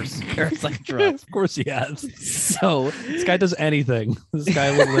ivermectin horse parasite drug. Of course he has. So this guy does anything. This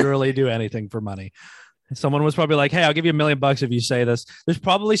guy would literally do anything for money. Someone was probably like, hey, I'll give you $1 million if you say this. There's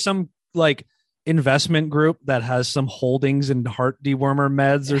probably some like investment group that has some holdings in heart dewormer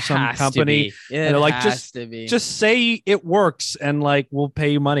meds or some company. And they're like, just say it works and like we'll pay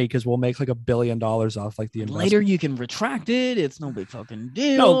you money because we'll make like $1 billion off like the investment. Later you can retract it. It's no big fucking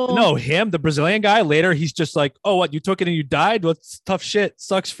deal. No, him, the Brazilian guy. Later he's just like, oh, what, you took it and you died? What's tough shit?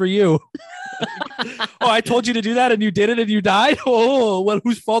 Sucks for you. Oh, I told you to do that and you did it and you died. Oh, well,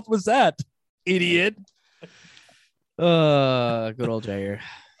 whose fault was that? Idiot. Good old Jair.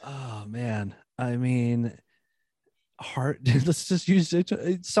 Oh man. I mean, let's just use it.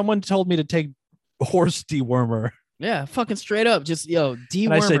 Someone told me to take horse dewormer. Yeah, fucking straight up. Just, dewormer.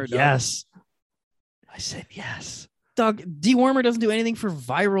 And I said, dog. yes. I said, yes. Dog, dewormer doesn't do anything for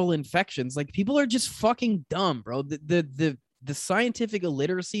viral infections. Like, people are just fucking dumb, bro. The scientific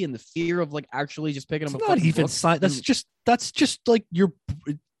illiteracy and the fear of like actually just picking up a not even science. That's just like your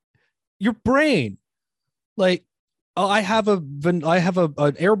brain. Like, I have an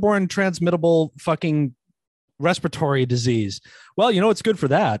airborne transmittable fucking respiratory disease. Well, you know what's good for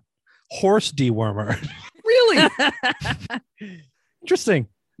that? Horse dewormer. Really? Interesting.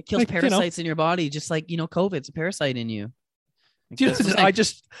 It kills parasites in your body, just like COVID's a parasite in you. I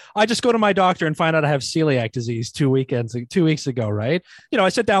just go to my doctor and find out I have celiac disease 2 weeks ago, right? I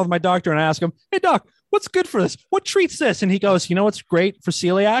sit down with my doctor and I ask him, hey doc, what's good for this? What treats this? And he goes, you know what's great for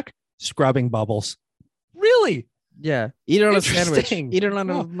celiac? Scrubbing bubbles. Really? Yeah, eat it on a sandwich. Interesting. Eat it on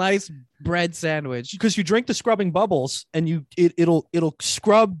a nice bread sandwich. Because you drink the scrubbing bubbles and it'll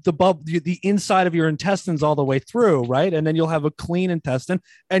scrub the inside of your intestines all the way through, right? And then you'll have a clean intestine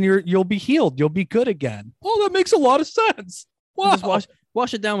and you'll be healed. You'll be good again. Oh, that makes a lot of sense. Wow. Just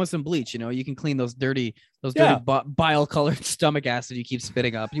wash it down with some bleach. You know, you can clean those dirty bile colored stomach acid you keep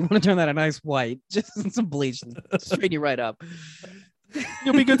spitting up. You want to turn that a nice white, just some bleach, straighten you right up.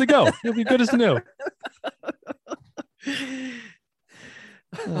 You'll be good to go. You'll be good as new.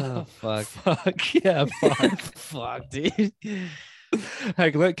 Oh fuck. Fuck yeah, fuck. Fuck, dude.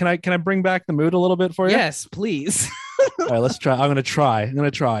 Hey, can I bring back the mood a little bit for you? Yes, please. All right, let's try. I'm gonna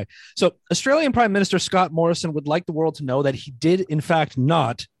try. So Australian Prime Minister Scott Morrison would like the world to know that he did in fact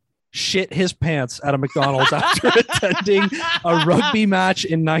not shit his pants at a McDonald's after attending a rugby match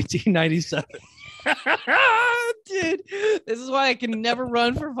in 1997. Dude, this is why I can never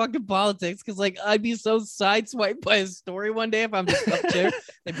run for fucking politics, because like I'd be so sideswiped by a story one day if I'm just up there.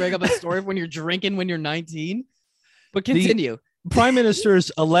 They bring up a story of when you're drinking when you're 19. But continue. The Prime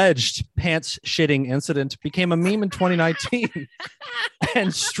Minister's alleged pants shitting incident became a meme in 2019,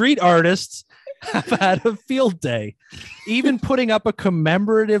 and street artists have had a field day, even putting up a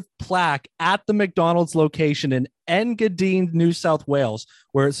commemorative plaque at the McDonald's location in Engadine, New South Wales,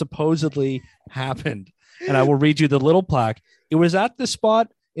 where it supposedly happened. And I will read you the little plaque. It was at this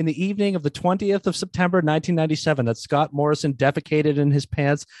spot in the evening of the 20th of September, 1997, that Scott Morrison defecated in his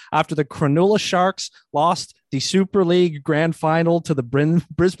pants after the Cronulla Sharks lost the Super League Grand Final to the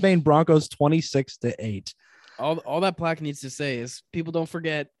Brisbane Broncos 26-8. All that plaque needs to say is people don't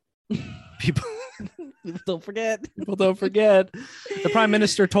forget. People don't forget. People don't forget. The Prime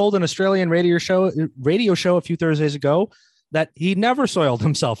Minister told an Australian radio show a few Thursdays ago that he never soiled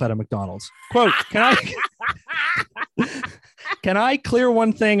himself at a McDonald's. Quote, can I clear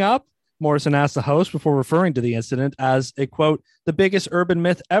one thing up? Morrison asked the host before referring to the incident as a, quote, the biggest urban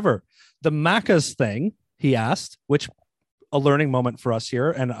myth ever. The Macca's thing, he asked, which a learning moment for us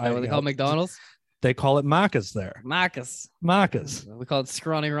here. And what they call McDonald's? They call it Macca's there. Macca's. We call it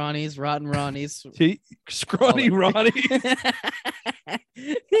Scrawny Ronnies, Rotten Ronnies. Scrawny Ronnie.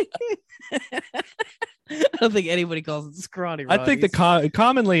 I don't think anybody calls it Scrawny Ronnies. I think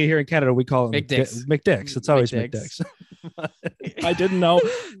commonly here in Canada we call it McDicks. It's always McDicks. I didn't know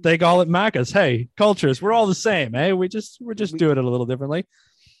they call it Macca's. Hey, cultures, we're all the same. Hey, we're just doing it a little differently.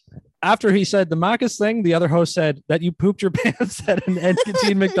 After he said the Macca's thing, the other host said that you pooped your pants at an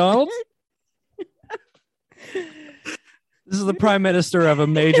Engadine McDonald's. This is the Prime Minister of a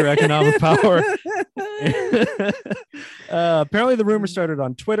major economic power. Apparently, the rumor started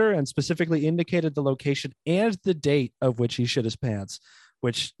on Twitter and specifically indicated the location and the date of which he shit his pants,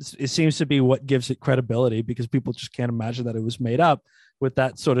 which it seems to be what gives it credibility, because people just can't imagine that it was made up with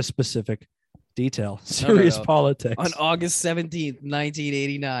that sort of specific detail. Serious politics. On August 17th,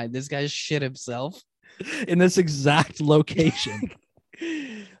 1989, this guy shit himself in this exact location.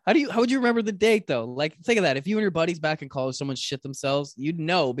 How would you remember the date though? Like, think of that. If you and your buddies back in college, someone shit themselves, you'd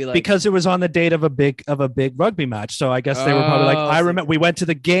know, be like, because it was on the date of a big rugby match. So I guess they were probably like, I remember we went to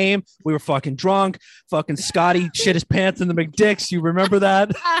the game. We were fucking drunk. Fucking Scotty shit his pants in the McDicks. You remember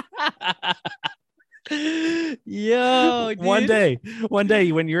that? Yo, dude. One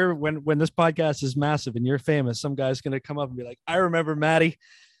day when this podcast is massive and you're famous, some guy's going to come up and be like, I remember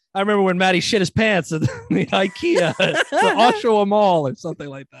when Matty shit his pants at the IKEA, the Oshawa Mall, or something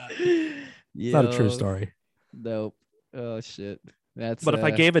like that. It's not a true story. Nope. Oh shit. But if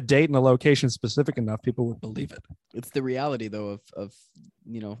I gave a date and a location specific enough, people would believe it. It's the reality though of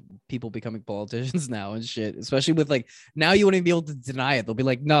people becoming politicians now and shit. Especially with like now you wouldn't even be able to deny it. They'll be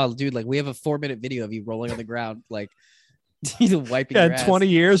like, no, dude, like we have a 4-minute video of you rolling on the ground, like wiping your ass. 20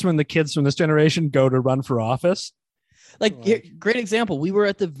 years when the kids from this generation go to run for office. Like, great example. We were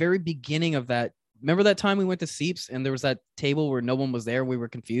at the very beginning of that. Remember that time we went to Seeps and there was that table where no one was there. We were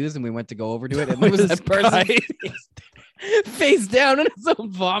confused and we went to go over to it. And there was that person face down in his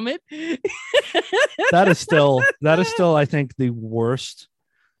own vomit. That is still, I think, the worst.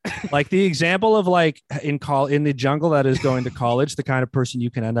 Like the example of like in the jungle that is going to college, the kind of person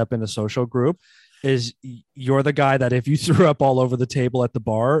you can end up in a social group is you're the guy that if you threw up all over the table at the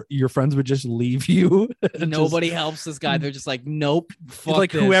bar, your friends would just leave you. Nobody helps this guy. They're just like, nope. Fuck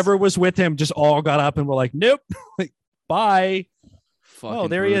like this. Whoever was with him just all got up and were like, nope. Like, bye. Fucking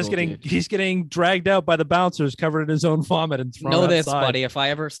there brutal, he is he's getting dragged out by the bouncers covered in his own vomit and thrown outside. This, buddy. If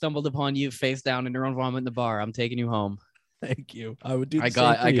I ever stumbled upon you face down in your own vomit in the bar, I'm taking you home. Thank you. I would do the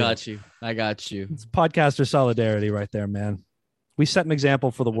I got you. It's podcaster solidarity right there, man. We set an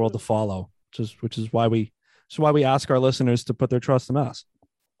example for the world to follow. Which is why we ask our listeners to put their trust in us.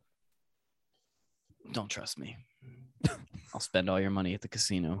 Don't trust me. I'll spend all your money at the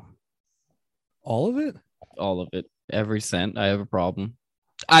casino. All of it? All of it. Every cent. I have a problem.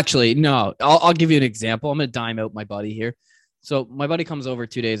 Actually, no. I'll give you an example. I'm going to dime out my buddy here. So my buddy comes over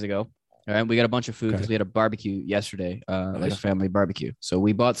 2 days ago. All right. We got a bunch of food because we had a barbecue yesterday, like a family barbecue. So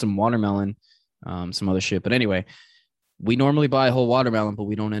we bought some watermelon, some other shit. But anyway, we normally buy a whole watermelon, but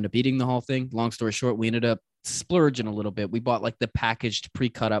we don't end up eating the whole thing. Long story short, we ended up splurging a little bit. We bought like the packaged,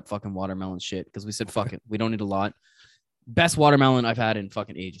 pre-cut up fucking watermelon shit because we said, fuck it. We don't need a lot. Best watermelon I've had in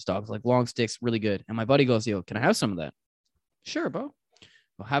fucking ages, dogs. Like long sticks, really good. And my buddy goes, yo, can I have some of that? Sure, bro.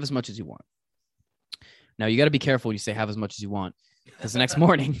 Well, have as much as you want. Now, you got to be careful when you say have as much as you want because the next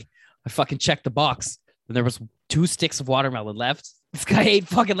morning, I fucking checked the box and there was 2 sticks of watermelon left. This guy ate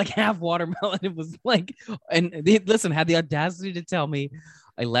fucking like half watermelon. It was like, and listen, had the audacity to tell me,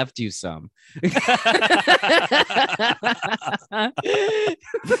 I left you some.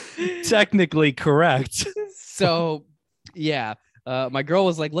 Technically correct. So, yeah. My girl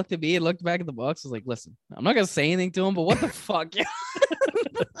was like, looked at me and looked back at the box. Was like, listen, I'm not going to say anything to him, but what the fuck?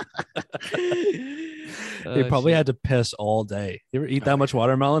 They probably had to piss all day. You ever eat that much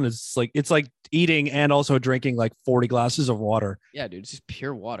watermelon? It's like eating and also drinking like 40 glasses of water. Yeah, dude, it's just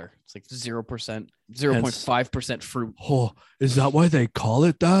pure water. It's like 0%, 0.5% fruit. Oh, is that why they call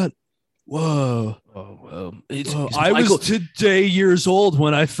it that? Whoa. I was today years old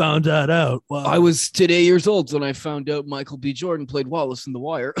when I found that out. Wow. I was today years old when I found out Michael B. Jordan played Wallace in The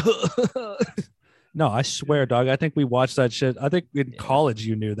Wire. No, I swear, dog. I think we watched that shit. I think in college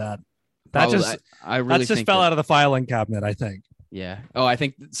you knew that. That just fell out of the filing cabinet, I think. Yeah. Oh, I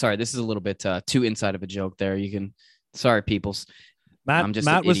think. Sorry, this is a little bit too inside of a joke. There, you can. Sorry, peoples.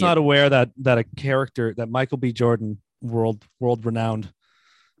 Matt was not aware that a character that Michael B. Jordan, world renowned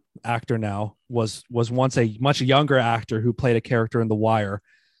actor now, was once a much younger actor who played a character in The Wire.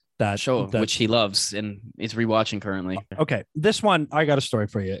 Which he loves and is rewatching currently. Okay, this one I got a story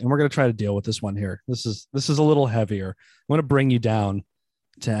for you, and we're gonna try to deal with this one here. This is a little heavier. I'm gonna bring you down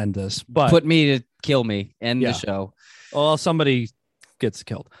to end this, but put me to kill me. End the show. Well, somebody gets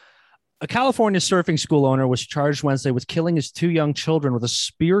killed. A California surfing school owner was charged Wednesday with killing his 2 young children with a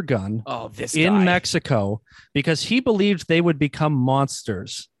spear gun in Mexico because he believed they would become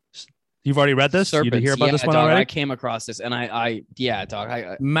monsters. You've already read this? Serpents. You did hear about this one dog, already? I came across this and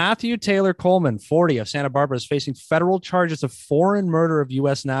Matthew Taylor Coleman, 40, of Santa Barbara, is facing federal charges of foreign murder of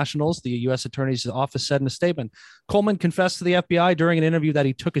U.S. nationals, the U.S. Attorney's Office said in a statement. Coleman confessed to the FBI during an interview that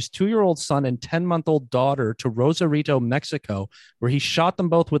he took his 2-year-old son and 10-month-old daughter to Rosarito, Mexico, where he shot them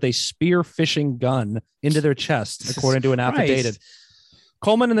both with a spear fishing gun into their chest, according to an affidavit.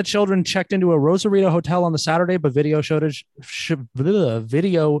 Coleman and the children checked into a Rosarito hotel on the Saturday, but video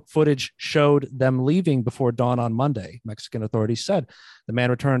footage showed them leaving before dawn on Monday, Mexican authorities said. The man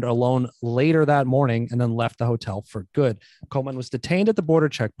returned alone later that morning and then left the hotel for good. Coleman was detained at the border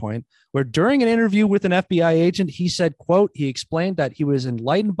checkpoint, where during an interview with an FBI agent, he said, quote, he explained that he was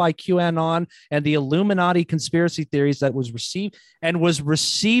enlightened by QAnon and the Illuminati conspiracy theories that was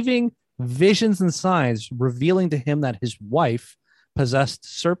receiving visions and signs revealing to him that his wife possessed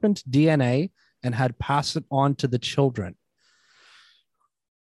serpent DNA and had passed it on to the children.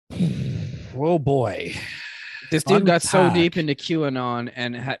 Oh boy. This dude got so deep into QAnon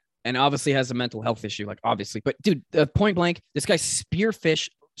and obviously has a mental health issue, like obviously. But dude, point blank, this guy spearfish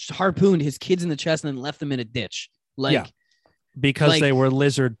harpooned his kids in the chest and then left them in a ditch. Because they were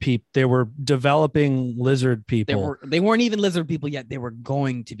lizard people. They were developing lizard people. They weren't even lizard people yet. They were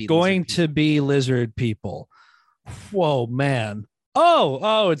going to be lizard people. Whoa, man.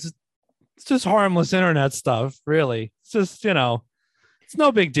 Oh, it's just harmless internet stuff, really. It's just, it's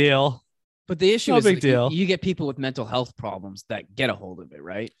no big deal. But the issue is you get people with mental health problems that get a hold of it,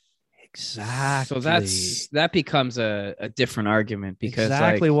 right? Exactly. So that becomes a different argument because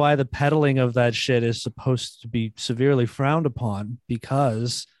exactly why the peddling of that shit is supposed to be severely frowned upon,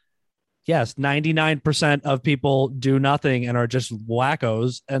 because yes, 99% of people do nothing and are just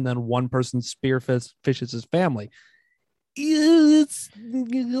wackos, and then one person spearfishes his family. It's a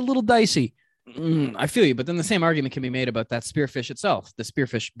little dicey. I feel you, but then the same argument can be made about that spearfish itself, the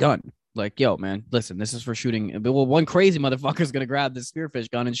spearfish gun. Like, yo, man, listen, this is for shooting. Well, one crazy motherfucker is going to grab this spearfish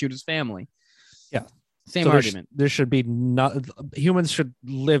gun and shoot his family. Yeah. Same argument. There should be humans should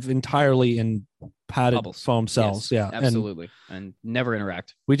live entirely in padded bubbles. Foam cells. Yes, yeah. Absolutely. And never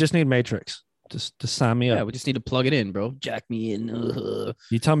interact. We just need Matrix. Just to sign me up. Yeah, we just need to plug it in, bro. Jack me in.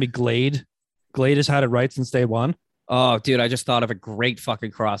 You tell me Glade has had it right since day one. Oh, dude, I just thought of a great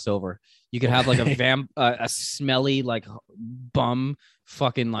fucking crossover. You could have like a smelly like bum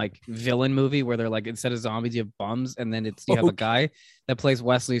fucking like villain movie where they're like, instead of zombies, you have bums, and then you have a guy that plays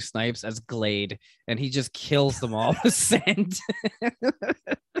Wesley Snipes as Glade, and he just kills them all with sand.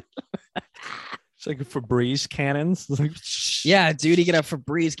 It's like Febreze cannons. Yeah, dude, he could have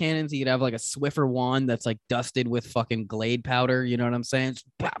Febreze cannons. He could have like a Swiffer wand that's like dusted with fucking Glade powder. You know what I'm saying?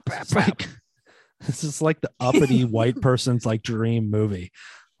 This is like the uppity white person's like dream movie.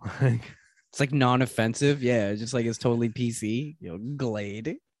 It's like non-offensive. Yeah, just like it's totally PC.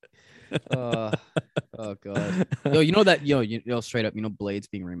 Glade. Oh god. You know that straight up, Blade's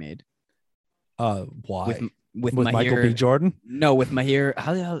being remade. Why? With Michael B. Jordan? No, with Mahir.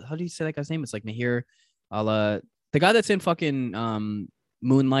 How do you say that guy's name? It's like Mahir, the guy that's in fucking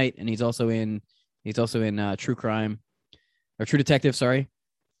Moonlight, and he's also in True Crime or True Detective. Sorry.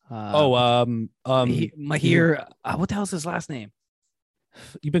 Mahir. What the hell's his last name?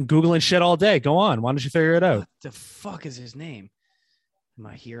 You've been Googling shit all day. Go on. Why don't you figure it out? What the fuck is his name?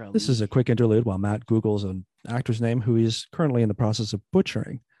 Mahir Ali. This is a quick interlude while Matt Googles an actor's name who he's currently in the process of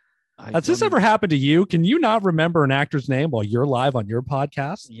butchering. Has this ever happened to you? Can you not remember an actor's name while you're live on your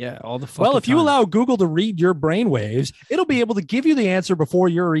podcast? Yeah, all the fucking Well, if you time. allow Google to read your brainwaves, it'll be able to give you the answer before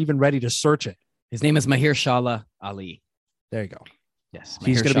you're even ready to search it. His name is Mahershala Ali. There you go. Yes,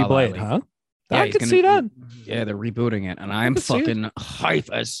 he's going to be Blade, huh? Yeah, I can see that. Yeah, they're rebooting it, and I'm fucking hype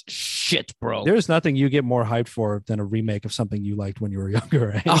as shit, bro. There's nothing you get more hyped for than a remake of something you liked when you were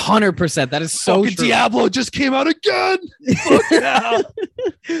younger. Right? 100%. That is so true. Diablo just came out again.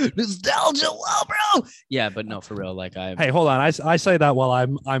 Nostalgia, wow, bro. Yeah, but no, for real. Like, hey, hold on. I say that while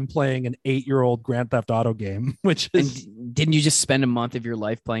I'm playing an 8-year-old Grand Theft Auto game, which is. And didn't you just spend a month of your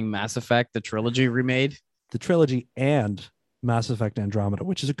life playing Mass Effect, the trilogy remade? The trilogy and Mass Effect Andromeda,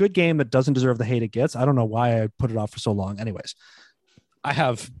 which is a good game that doesn't deserve the hate it gets. I don't know why I put it off for so long. Anyways, I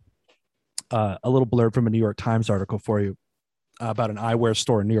have a little blurb from a New York Times article for you about an eyewear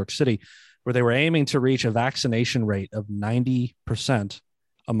store in New York City where they were aiming to reach a vaccination rate of 90%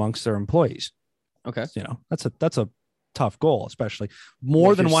 amongst their employees. Okay. That's a tough goal, especially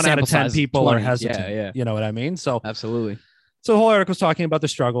more than 1 out of 10 people 20. Are hesitant. Yeah. You know what I mean? So absolutely. So the whole article is talking about the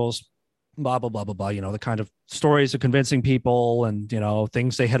struggles, blah, blah, blah, blah, blah, the kind of stories of convincing people and,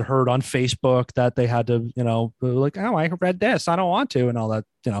 things they had heard on Facebook that they had to, like, oh, I read this, I don't want to, and all that,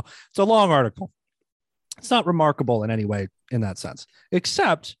 it's a long article. It's not remarkable in any way in that sense,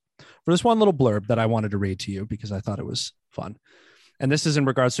 except for this one little blurb that I wanted to read to you because I thought it was fun. And this is in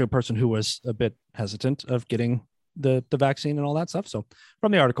regards to a person who was a bit hesitant of getting the vaccine and all that stuff. So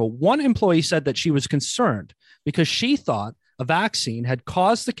from the article, one employee said that she was concerned because she thought a vaccine had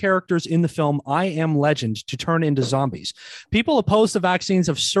caused the characters in the film I Am Legend to turn into zombies. People opposed to vaccines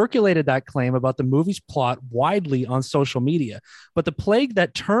have circulated that claim about the movie's plot widely on social media, but the plague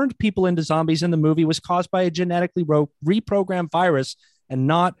that turned people into zombies in the movie was caused by a genetically reprogrammed virus and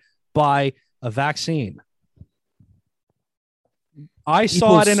not by a vaccine. I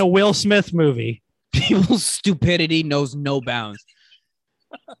saw it in a Will Smith movie. People's stupidity knows no bounds.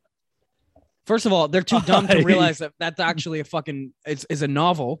 First of all, they're too dumb to realize that that's actually a fucking is a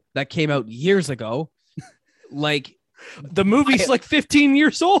novel that came out years ago. Like the movie's like 15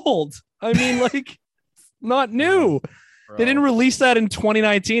 years old. I mean, like not new. Bro. They didn't release that in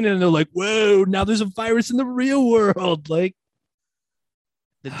 2019 and they're like, whoa, now there's a virus in the real world. Like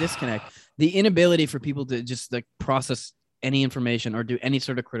the disconnect, the inability for people to just like process any information or do any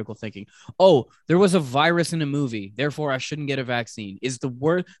sort of critical thinking. Oh, there was a virus in a movie, therefore I shouldn't get a vaccine is the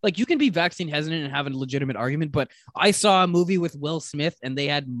word. Like you can be vaccine hesitant and have a legitimate argument, but I saw a movie with Will Smith and they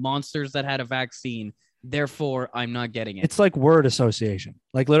had monsters that had a vaccine, therefore I'm not getting it. It's like word association.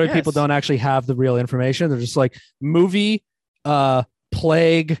 Like literally people don't actually have the real information. They're just like movie,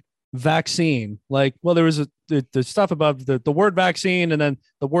 plague, vaccine. Like, well, there was the stuff about the word vaccine and then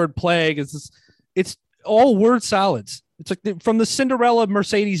the word plague. It's all word salads. It's like from the Cinderella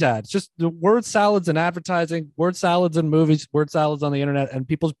Mercedes ad. It's just the word salads and advertising, word salads and movies, word salads on the internet, and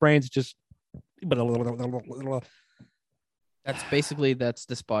people's brains just. That's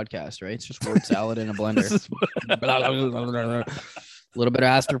this podcast, right? It's just word salad in a blender. A little bit of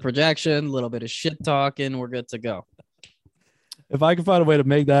astral projection, a little bit of shit talking. We're good to go. If I can find a way to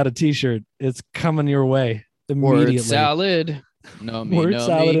make that a T-shirt, it's coming your way immediately. Word salad. No me. Word no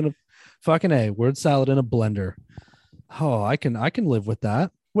salad me. in a fucking A. Word salad in a blender. Oh, I can live with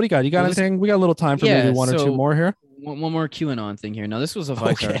that. What do you got? You got anything? We got a little time for maybe one or two more here. One more QAnon thing here. Now, this was a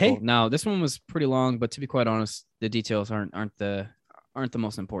Vice article. Now, this one was pretty long, but to be quite honest, the details aren't the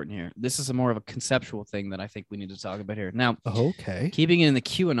most important here. This is more of a conceptual thing that I think we need to talk about here. Now, keeping it in the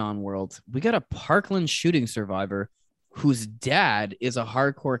QAnon world, we got a Parkland shooting survivor whose dad is a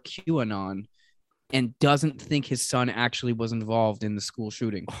hardcore QAnon and doesn't think his son actually was involved in the school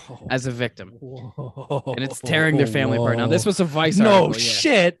shooting as a victim. And it's tearing their family apart. Now, this was a Vice article. No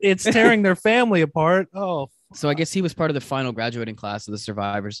shit. It's tearing their family apart. Oh. So I guess he was part of the final graduating class of the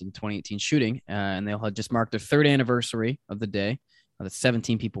survivors in the 2018 shooting. And they all had just marked their 3rd anniversary of the day. That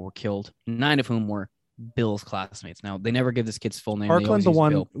 17 people were killed, 9 of whom were Bill's classmates. Now, they never give this kid's full name. Parkland,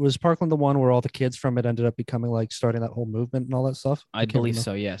 was Parkland the one where all the kids from it ended up becoming like starting that whole movement and all that stuff? I believe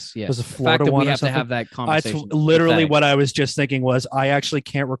so. Yes. Was it Florida the fact that one we have something? To have that conversation. That's literally what I was just thinking. Was I actually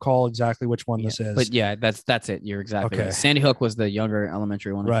can't recall exactly which one this is. But yeah, that's it. You're exactly right. Sandy Hook was the younger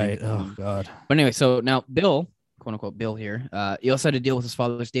elementary one. Right. Oh God. But anyway, so now Bill, quote unquote Bill here, he also had to deal with his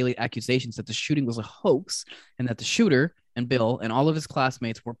father's daily accusations that the shooting was a hoax and that the shooter and Bill and all of his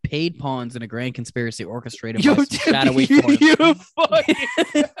classmates were paid pawns in a grand conspiracy orchestrated by shadowy force.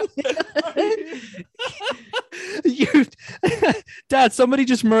 Dad, somebody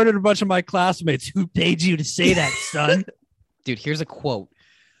just murdered a bunch of my classmates. Who paid you to say that, son? Dude, here's a quote.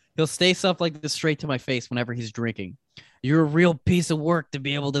 He'll say stuff like this straight to my face whenever he's drinking. You're a real piece of work to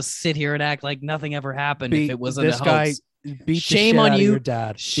be able to sit here and act like nothing ever happened if it wasn't a hoax. Shame on you,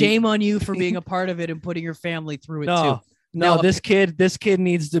 Dad. Shame on you for being a part of it and putting your family through it too. No, this kid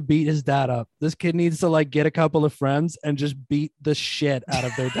needs to beat his dad up. This kid needs to like get a couple of friends and just beat the shit out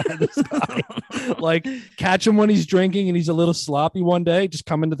of their dad. This guy. Like catch him when he's drinking and he's a little sloppy one day. Just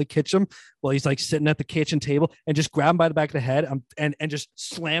come into the kitchen while he's like sitting at the kitchen table and just grab him by the back of the head and just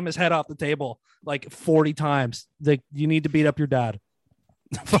slam his head off the table like 40 times. Like you need to beat up your dad.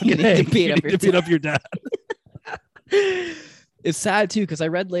 You need to beat up your dad. It's sad too, because I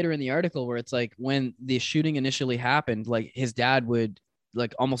read later in the article where it's like when the shooting initially happened, like his dad would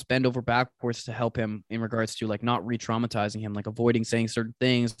like almost bend over backwards to help him in regards to like not re-traumatizing him, like avoiding saying certain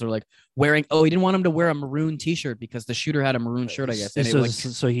things or like wearing. Oh, he didn't want him to wear a maroon T-shirt because the shooter had a maroon shirt, I guess. And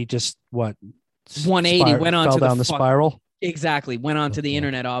so he just 180 went on fell to down the spiral. Exactly. Went on to the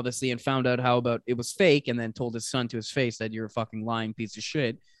internet, obviously, and found out how about it was fake and then told his son to his face that you're a fucking lying piece of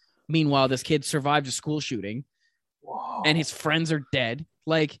shit. Meanwhile, this kid survived a school shooting. Whoa. And his friends are dead.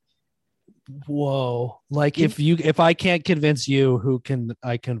 Like, whoa! Like if I can't convince you, who can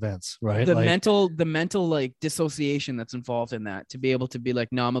I convince? Right? The mental like dissociation that's involved in that to be able to be like,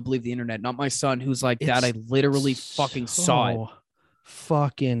 no, I'm gonna believe the internet, not my son, who's like that. I literally fucking saw it.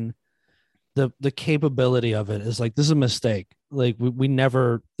 Fucking the capability of it is like this is a mistake. Like we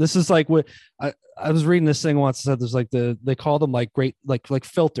never. This is like what I was reading this thing once. That there's like they call them like great like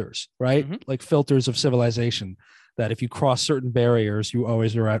filters, right? Mm-hmm. Like filters of civilization. That if you cross certain barriers, you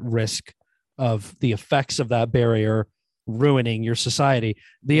always are at risk of the effects of that barrier ruining your society.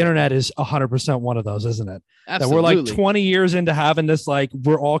 The internet is 100% one of those, isn't it? Absolutely. That we're like 20 years into having this, like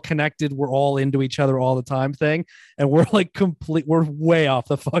we're all connected, we're all into each other all the time thing. And we're like we're way off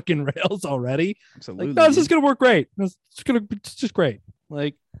the fucking rails already. Absolutely. Like, no, this is going to work great. It's just great.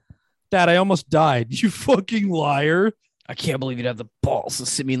 Like, Dad, I almost died. You fucking liar. I can't believe you'd have the balls to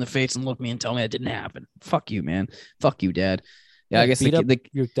sit me in the face and look me and tell me that didn't happen. Fuck you, man. Fuck you, Dad. Yeah, I guess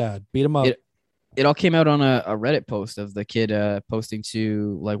your dad. Beat him up. It all came out on a Reddit post of the kid posting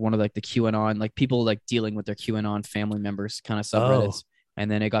to like one of like the QAnon, like people like dealing with their QAnon family members kind of subreddits.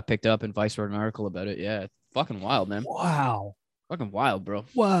 And then it got picked up and Vice wrote an article about it. Yeah, fucking wild, man. Wow. Fucking wild, bro.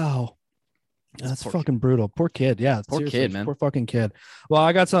 Wow. That's fucking brutal. Poor kid. Yeah. Poor kid, man. Poor fucking kid. Well,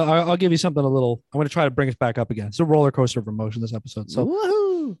 I got some. I'll give you something a little. I'm going to try to bring us back up again. It's a roller coaster of emotion this episode. So,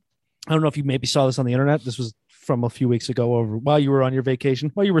 woohoo! I don't know if you maybe saw this on the internet. This was from a few weeks ago over while you were on your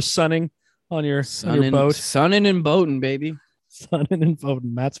vacation, while you were sunning on your boat. Sunning and boating, baby. Sunning and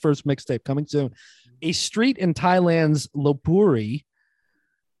boating. Matt's first mixtape coming soon. A street in Thailand's Lopburi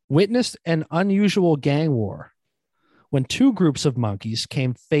witnessed an unusual gang war when two groups of monkeys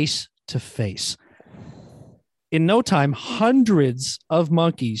came face to face. In no time, hundreds of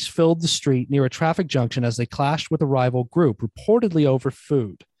monkeys filled the street near a traffic junction as they clashed with a rival group, reportedly over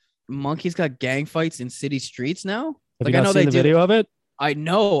food. Monkeys got gang fights in city streets now? Have you not seen the video of it? I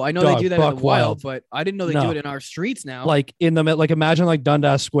know they do that in the wild, but I didn't know they do it in our streets now. Like imagine like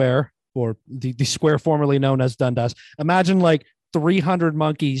Dundas Square or the square formerly known as Dundas. Imagine like 300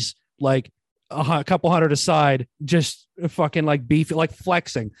 monkeys, like a couple hundred aside, just fucking like beefy, like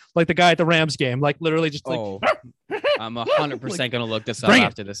flexing, like the guy at the Rams game, like literally just like. I'm 100% gonna look this up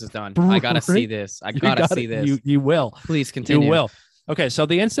after this is done. I gotta see this. I gotta see this. You will. Please continue. You will. Okay, so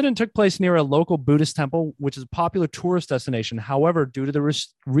the incident took place near a local Buddhist temple, which is a popular tourist destination. However, due to the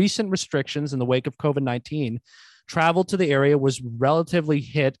recent restrictions in the wake of COVID-19, travel to the area was relatively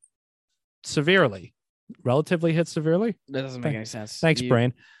hit severely. That doesn't make any sense. Thanks,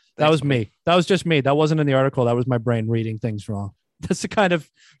 brain. That was me. That was just me. That wasn't in the article. That was my brain reading things wrong. That's the kind of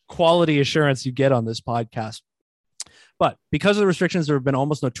quality assurance you get on this podcast. But because of the restrictions, there have been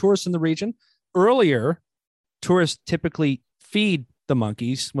almost no tourists in the region. Earlier, tourists typically feed the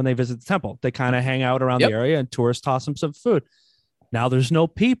monkeys when they visit the temple. They kind of hang out around the area and tourists toss them some food. Now there's no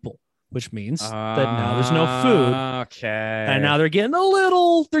people, which means that now there's no food. Okay. And now they're getting a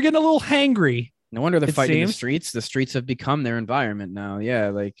little hangry. No wonder they're fighting in the streets. The streets have become their environment now. Yeah,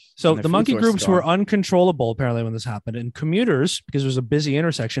 like so the monkey groups were uncontrollable apparently when this happened, and commuters, because it was a busy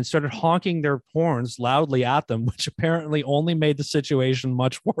intersection, started honking their horns loudly at them, which apparently only made the situation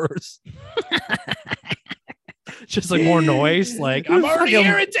much worse. Just like more noise. Like I'm already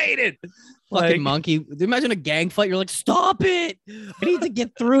irritated. Fucking monkey. Imagine a gang fight. You're like, stop it. I need to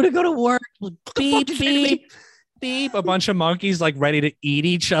get through to go to work. Beep, beep. Beep, a bunch of monkeys like ready to eat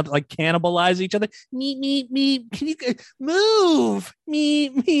each other, like cannibalize each other. Meep, meep, meep. Can you move?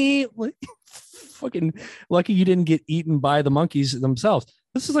 Meep, meep. Like, fucking lucky you didn't get eaten by the monkeys themselves.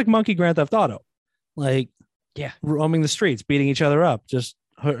 This is like monkey Grand Theft Auto. Like, yeah, roaming the streets, beating each other up, just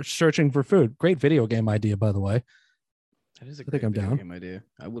searching for food. Great video game idea, by the way. That is a great video game idea.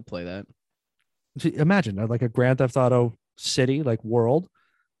 I would play that. Imagine like a Grand Theft Auto city, like world,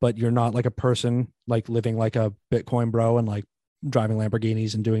 but you're not like a person like living like a Bitcoin bro and like driving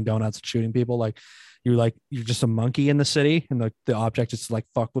Lamborghinis and doing donuts and shooting people. Like you're just a monkey in the city, and the object is to like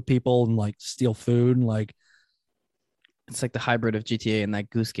fuck with people and like steal food and like it's like the hybrid of GTA and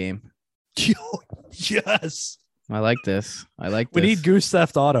that Goose game. Yes. I like this. We need Goose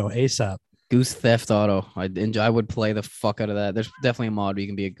Theft Auto ASAP. Goose Theft Auto. I would play the fuck out of that. There's definitely a mod where you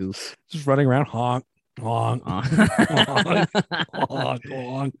can be a goose. Just running around honk. Honk, honk, honk,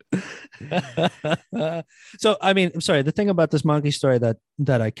 honk. So, I mean, I'm sorry. The thing about this monkey story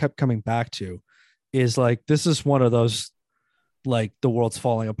that I kept coming back to is like, this is one of those, like the world's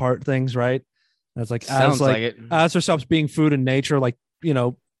falling apart things, right? And it's like, as there stops being food in nature, like, you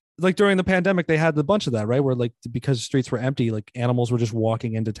know, like during the pandemic, they had a bunch of that, right? Where like, because the streets were empty, like animals were just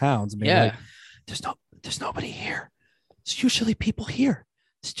walking into towns. And being like, there's nobody here. It's usually people here.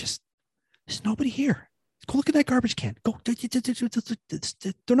 There's nobody here. Go look at that garbage can. Go.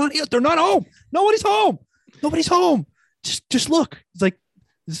 They're not here. They're not home. Nobody's home. Nobody's home. Just look. It's like,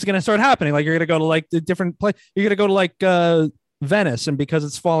 this is going to start happening. Like you're going to go to like the different place. You're going to go to like Venice. And because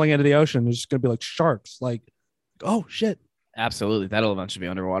it's falling into the ocean, there's just going to be like sharks. Like, oh shit. Absolutely. That'll eventually be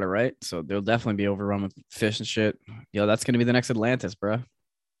underwater, right? So they'll definitely be overrun with fish and shit. Yo, that's going to be the next Atlantis, bro.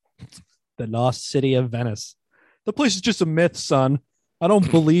 The lost city of Venice. The place is just a myth, son. I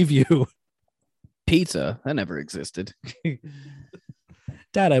don't believe you. Pizza, that never existed.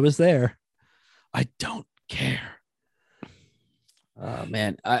 Dad, I was there. I don't care.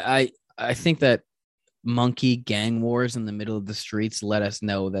 Man, I think that monkey gang wars in the middle of the streets let us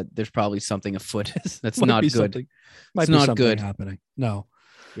know that there's probably something afoot that's not good. Might be not good happening. No.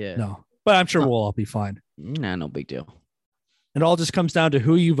 Yeah. No. But I'm sure we'll all be fine. Nah, no big deal. It all just comes down to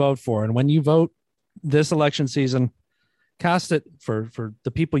who you vote for. And when you vote this election season, cast it for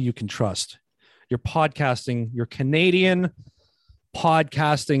the people you can trust. Your Canadian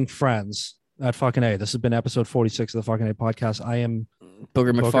podcasting friends at fucking A. This has been episode 46 of the fucking A podcast. I am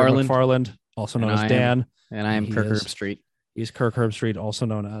Booger McFarland, also known as Dan. And I am Kirk Herbstreit. He's Kirk Herbstreit, also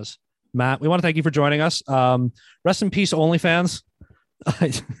known as Matt. We want to thank you for joining us. Rest in peace, OnlyFans.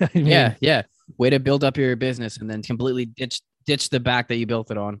 I mean, yeah. Way to build up your business and then completely ditch the back that you built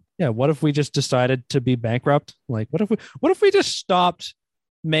it on. Yeah. What if we just decided to be bankrupt? Like, what if we just stopped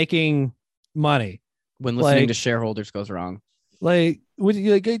making money when listening to shareholders goes wrong? Hey,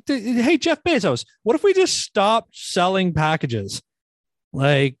 Jeff Bezos, what if we just stopped selling packages?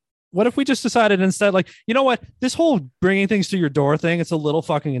 Like, what if we just decided instead, like, you know what, this whole bringing things to your door thing, it's a little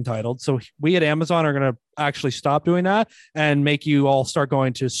fucking entitled. So we at Amazon are going to actually stop doing that and make you all start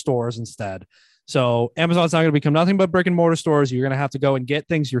going to stores instead. So Amazon's not going to become nothing but brick and mortar stores. You're going to have to go and get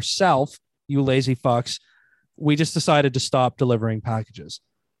things yourself, you lazy fucks. We just decided to stop delivering packages.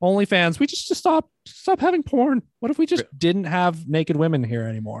 OnlyFans, we just stop having porn. What if we just didn't have naked women here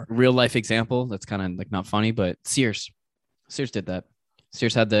anymore? Real life example. That's kind of like not funny, but Sears did that.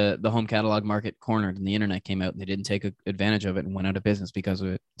 Sears had the home catalog market cornered and the internet came out and they didn't take advantage of it and went out of business because of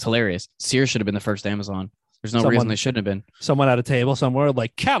it. It's hilarious. Sears should have been the first Amazon. There's no reason they shouldn't have been. Someone at a table somewhere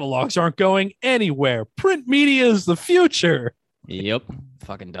like, catalogs aren't going anywhere. Print media is the future. Yep.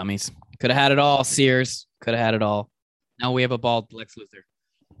 Fucking dummies. Could have had it all, Sears. Could have had it all. Now we have a bald Lex Luthor.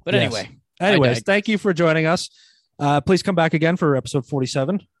 But anyways, thank you for joining us. Please come back again for episode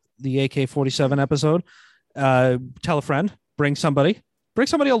 47, the AK-47 episode. Tell a friend, bring somebody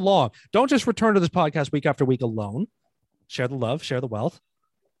along. Don't just return to this podcast week after week alone. Share the love, share the wealth.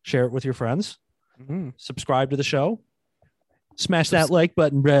 share it with your friends, subscribe to the show, smash that like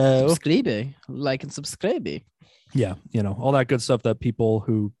button, bro. Subscribe, like and subscribe. Yeah, all that good stuff that people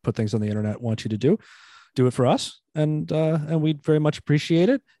who put things on the internet want you to do it for us, and we'd very much appreciate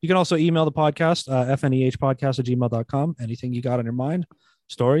it. You can also email the podcast, fnehpodcast@gmail.com. Anything you got on your mind,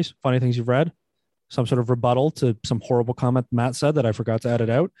 stories, funny things you've read, some sort of rebuttal to some horrible comment Matt said that I forgot to edit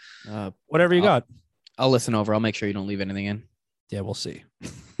out, whatever you got. I'll listen over. I'll make sure you don't leave anything in. Yeah, we'll see.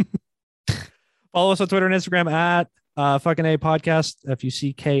 Follow us on Twitter and Instagram at fucking A podcast,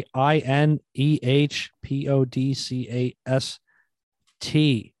 FUCKINEHPODCAST.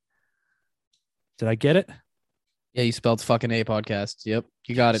 Did I get it? Yeah, you spelled fucking A podcast. Yep,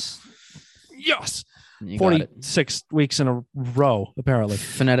 you got it. Yes. You 46 weeks in a row, apparently.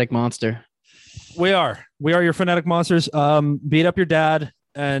 Phonetic monster. We are your phonetic monsters. Beat up your dad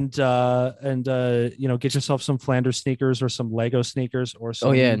and get yourself some Flanders sneakers or some Lego sneakers or some.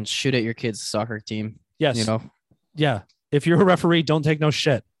 Oh yeah, and shoot at your kid's soccer team. Yes. Yeah. If you're a referee, don't take no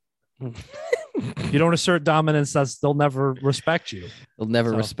shit. You don't assert dominance, they'll never respect you. They'll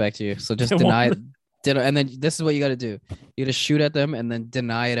never respect you. So just deny it. And then this is what you got to do. You got to shoot at them and then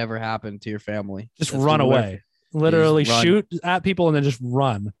deny it ever happened to your family. Just run away. Literally shoot at people and then just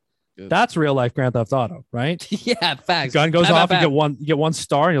run. Good. That's real life Grand Theft Auto, right? Yeah, facts. The gun goes off, you get one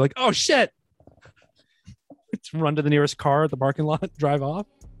star, and you're like, oh shit. Let's run to the nearest car at the parking lot, drive off.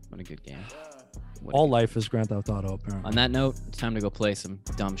 What a good game. All life is Grand Theft Auto, apparently. On that note, it's time to go play some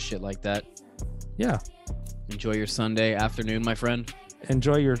dumb shit like that. Yeah. Enjoy your Sunday afternoon, my friend.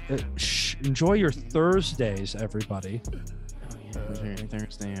 Enjoy your Thursdays, everybody. Oh, yeah.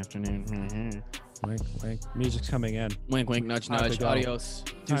 Thursday afternoon. Wink, wink. Music's coming in. Wink, wink, nudge, nudge. Adios.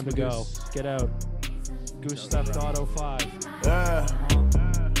 Time to go. Get out. Goose Theft Auto 5.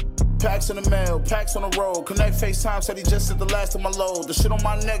 Packs in the mail, packs on the road. Connect FaceTime said he just sent the last of my load. The shit on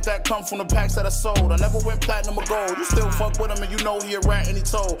my neck that come from the packs that I sold. I never went platinum or gold. You still fuck with him and you know he a rat and he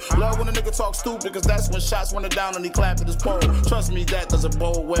told. Love when a nigga talk stupid, cause that's when shots running down and he clapping his pole. Trust me, that doesn't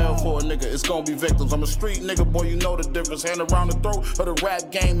bode well for a nigga. It's gonna be victims. I'm a street nigga, boy, you know the difference. Hand around the throat of the rap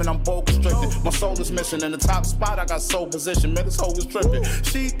game and I'm bold constricted. My soul is missing. In the top spot, I got soul position. Man, this hoe is tripping.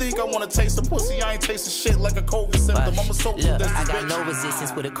 She think I wanna taste the pussy. I ain't tasting shit like a COVID symptom. I'm a soul. Look, I got no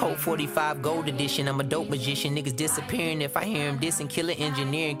resistance with a Colt 45 gold edition. I'm a dope magician. Niggas disappearing if I hear him dissing. Killer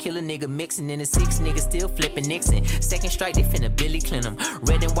engineering, killer nigga mixing. In the 6 niggas still flipping Nixon. Second strike, they finna Billy Clinton.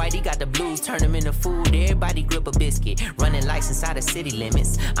 Red and white, he got the blues. Turn him into food. Everybody grip a biscuit. Running lights inside the city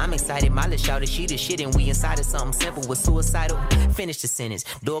limits. I'm excited. My little shouted, she the shit. And we inside of something simple with suicidal. Finish the sentence.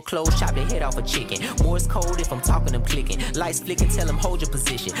 Door closed, chop the head off a chicken. Morse code if I'm talking, I'm clicking. Lights flicking, tell him hold your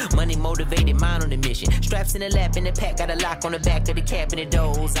position. Money motivated, mind on the mission. Straps in the lap, in the pack, got a lock on the back of the cabinet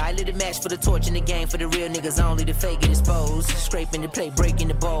doors. I lit a match for the torch in the game for the real niggas only, the fake get exposed. Scraping the plate, breaking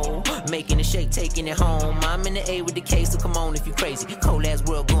the bowl, making the shake, taking it home. I'm in the A with the case, so come on if you crazy. Cold ass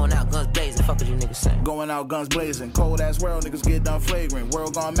world going out, guns blazing. Fuck what you niggas saying. Going out, guns blazing. Cold ass world, niggas get done flagrant.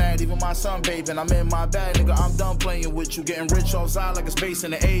 World gone mad, even my son bathing. I'm in my bag, nigga. I'm done playing with you. Getting rich off side like it's based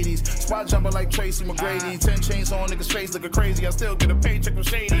in the 80s. Spot jumping like Tracy McGrady. 10 chains on niggas' face looking crazy. I still get a paycheck from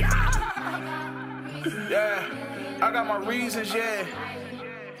Shady. Yeah, I got my reasons, yeah.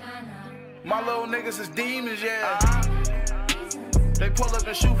 My little niggas is demons, yeah. They pull up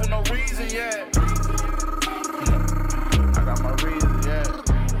and shoot for no reason, yeah. I got my reasons, yeah.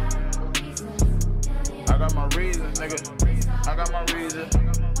 I got my reasons, nigga. I got my reasons. I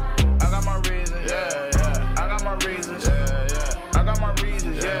got my reasons, yeah, yeah. I got my reasons, yeah, yeah. I got my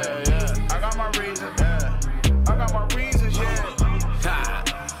reasons, yeah, yeah. I got my reasons, yeah. I got my reasons, yeah.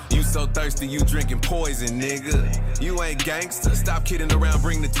 You so thirsty, you drinking poison, nigga. You ain't gangster, stop kidding around,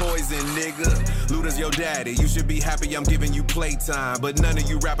 bring the toys in, nigga. Luda's your daddy, you should be happy I'm giving you playtime. But none of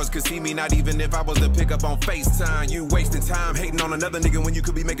you rappers could see me, not even if I was to pick up on FaceTime. You wasting time hating on another nigga when you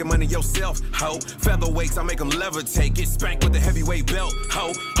could be making money yourself, ho. Featherweights, I make them levitate, get spanked with the heavyweight belt,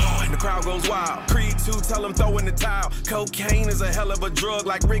 ho. Oh, and the crowd goes wild. Creed 2, tell them throw in the towel. Cocaine is a hell of a drug,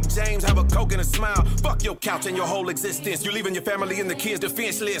 like Rick James, have a coke and a smile. Fuck your couch and your whole existence. You leaving your family and the kids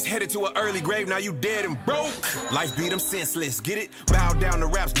defenseless. Headed to an early grave, now you dead and broke. Life beat them senseless, get it? Bow down to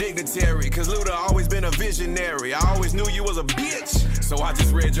rap's dignitary, cause Luda always been a visionary. I always knew you was a bitch, so I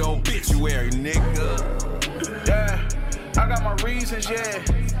just read your obituary, nigga. Yeah, I got my reasons, yeah.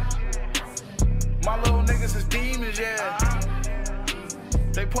 My little niggas is demons, yeah.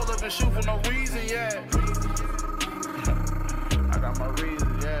 They pull up and shoot for no reason, yeah.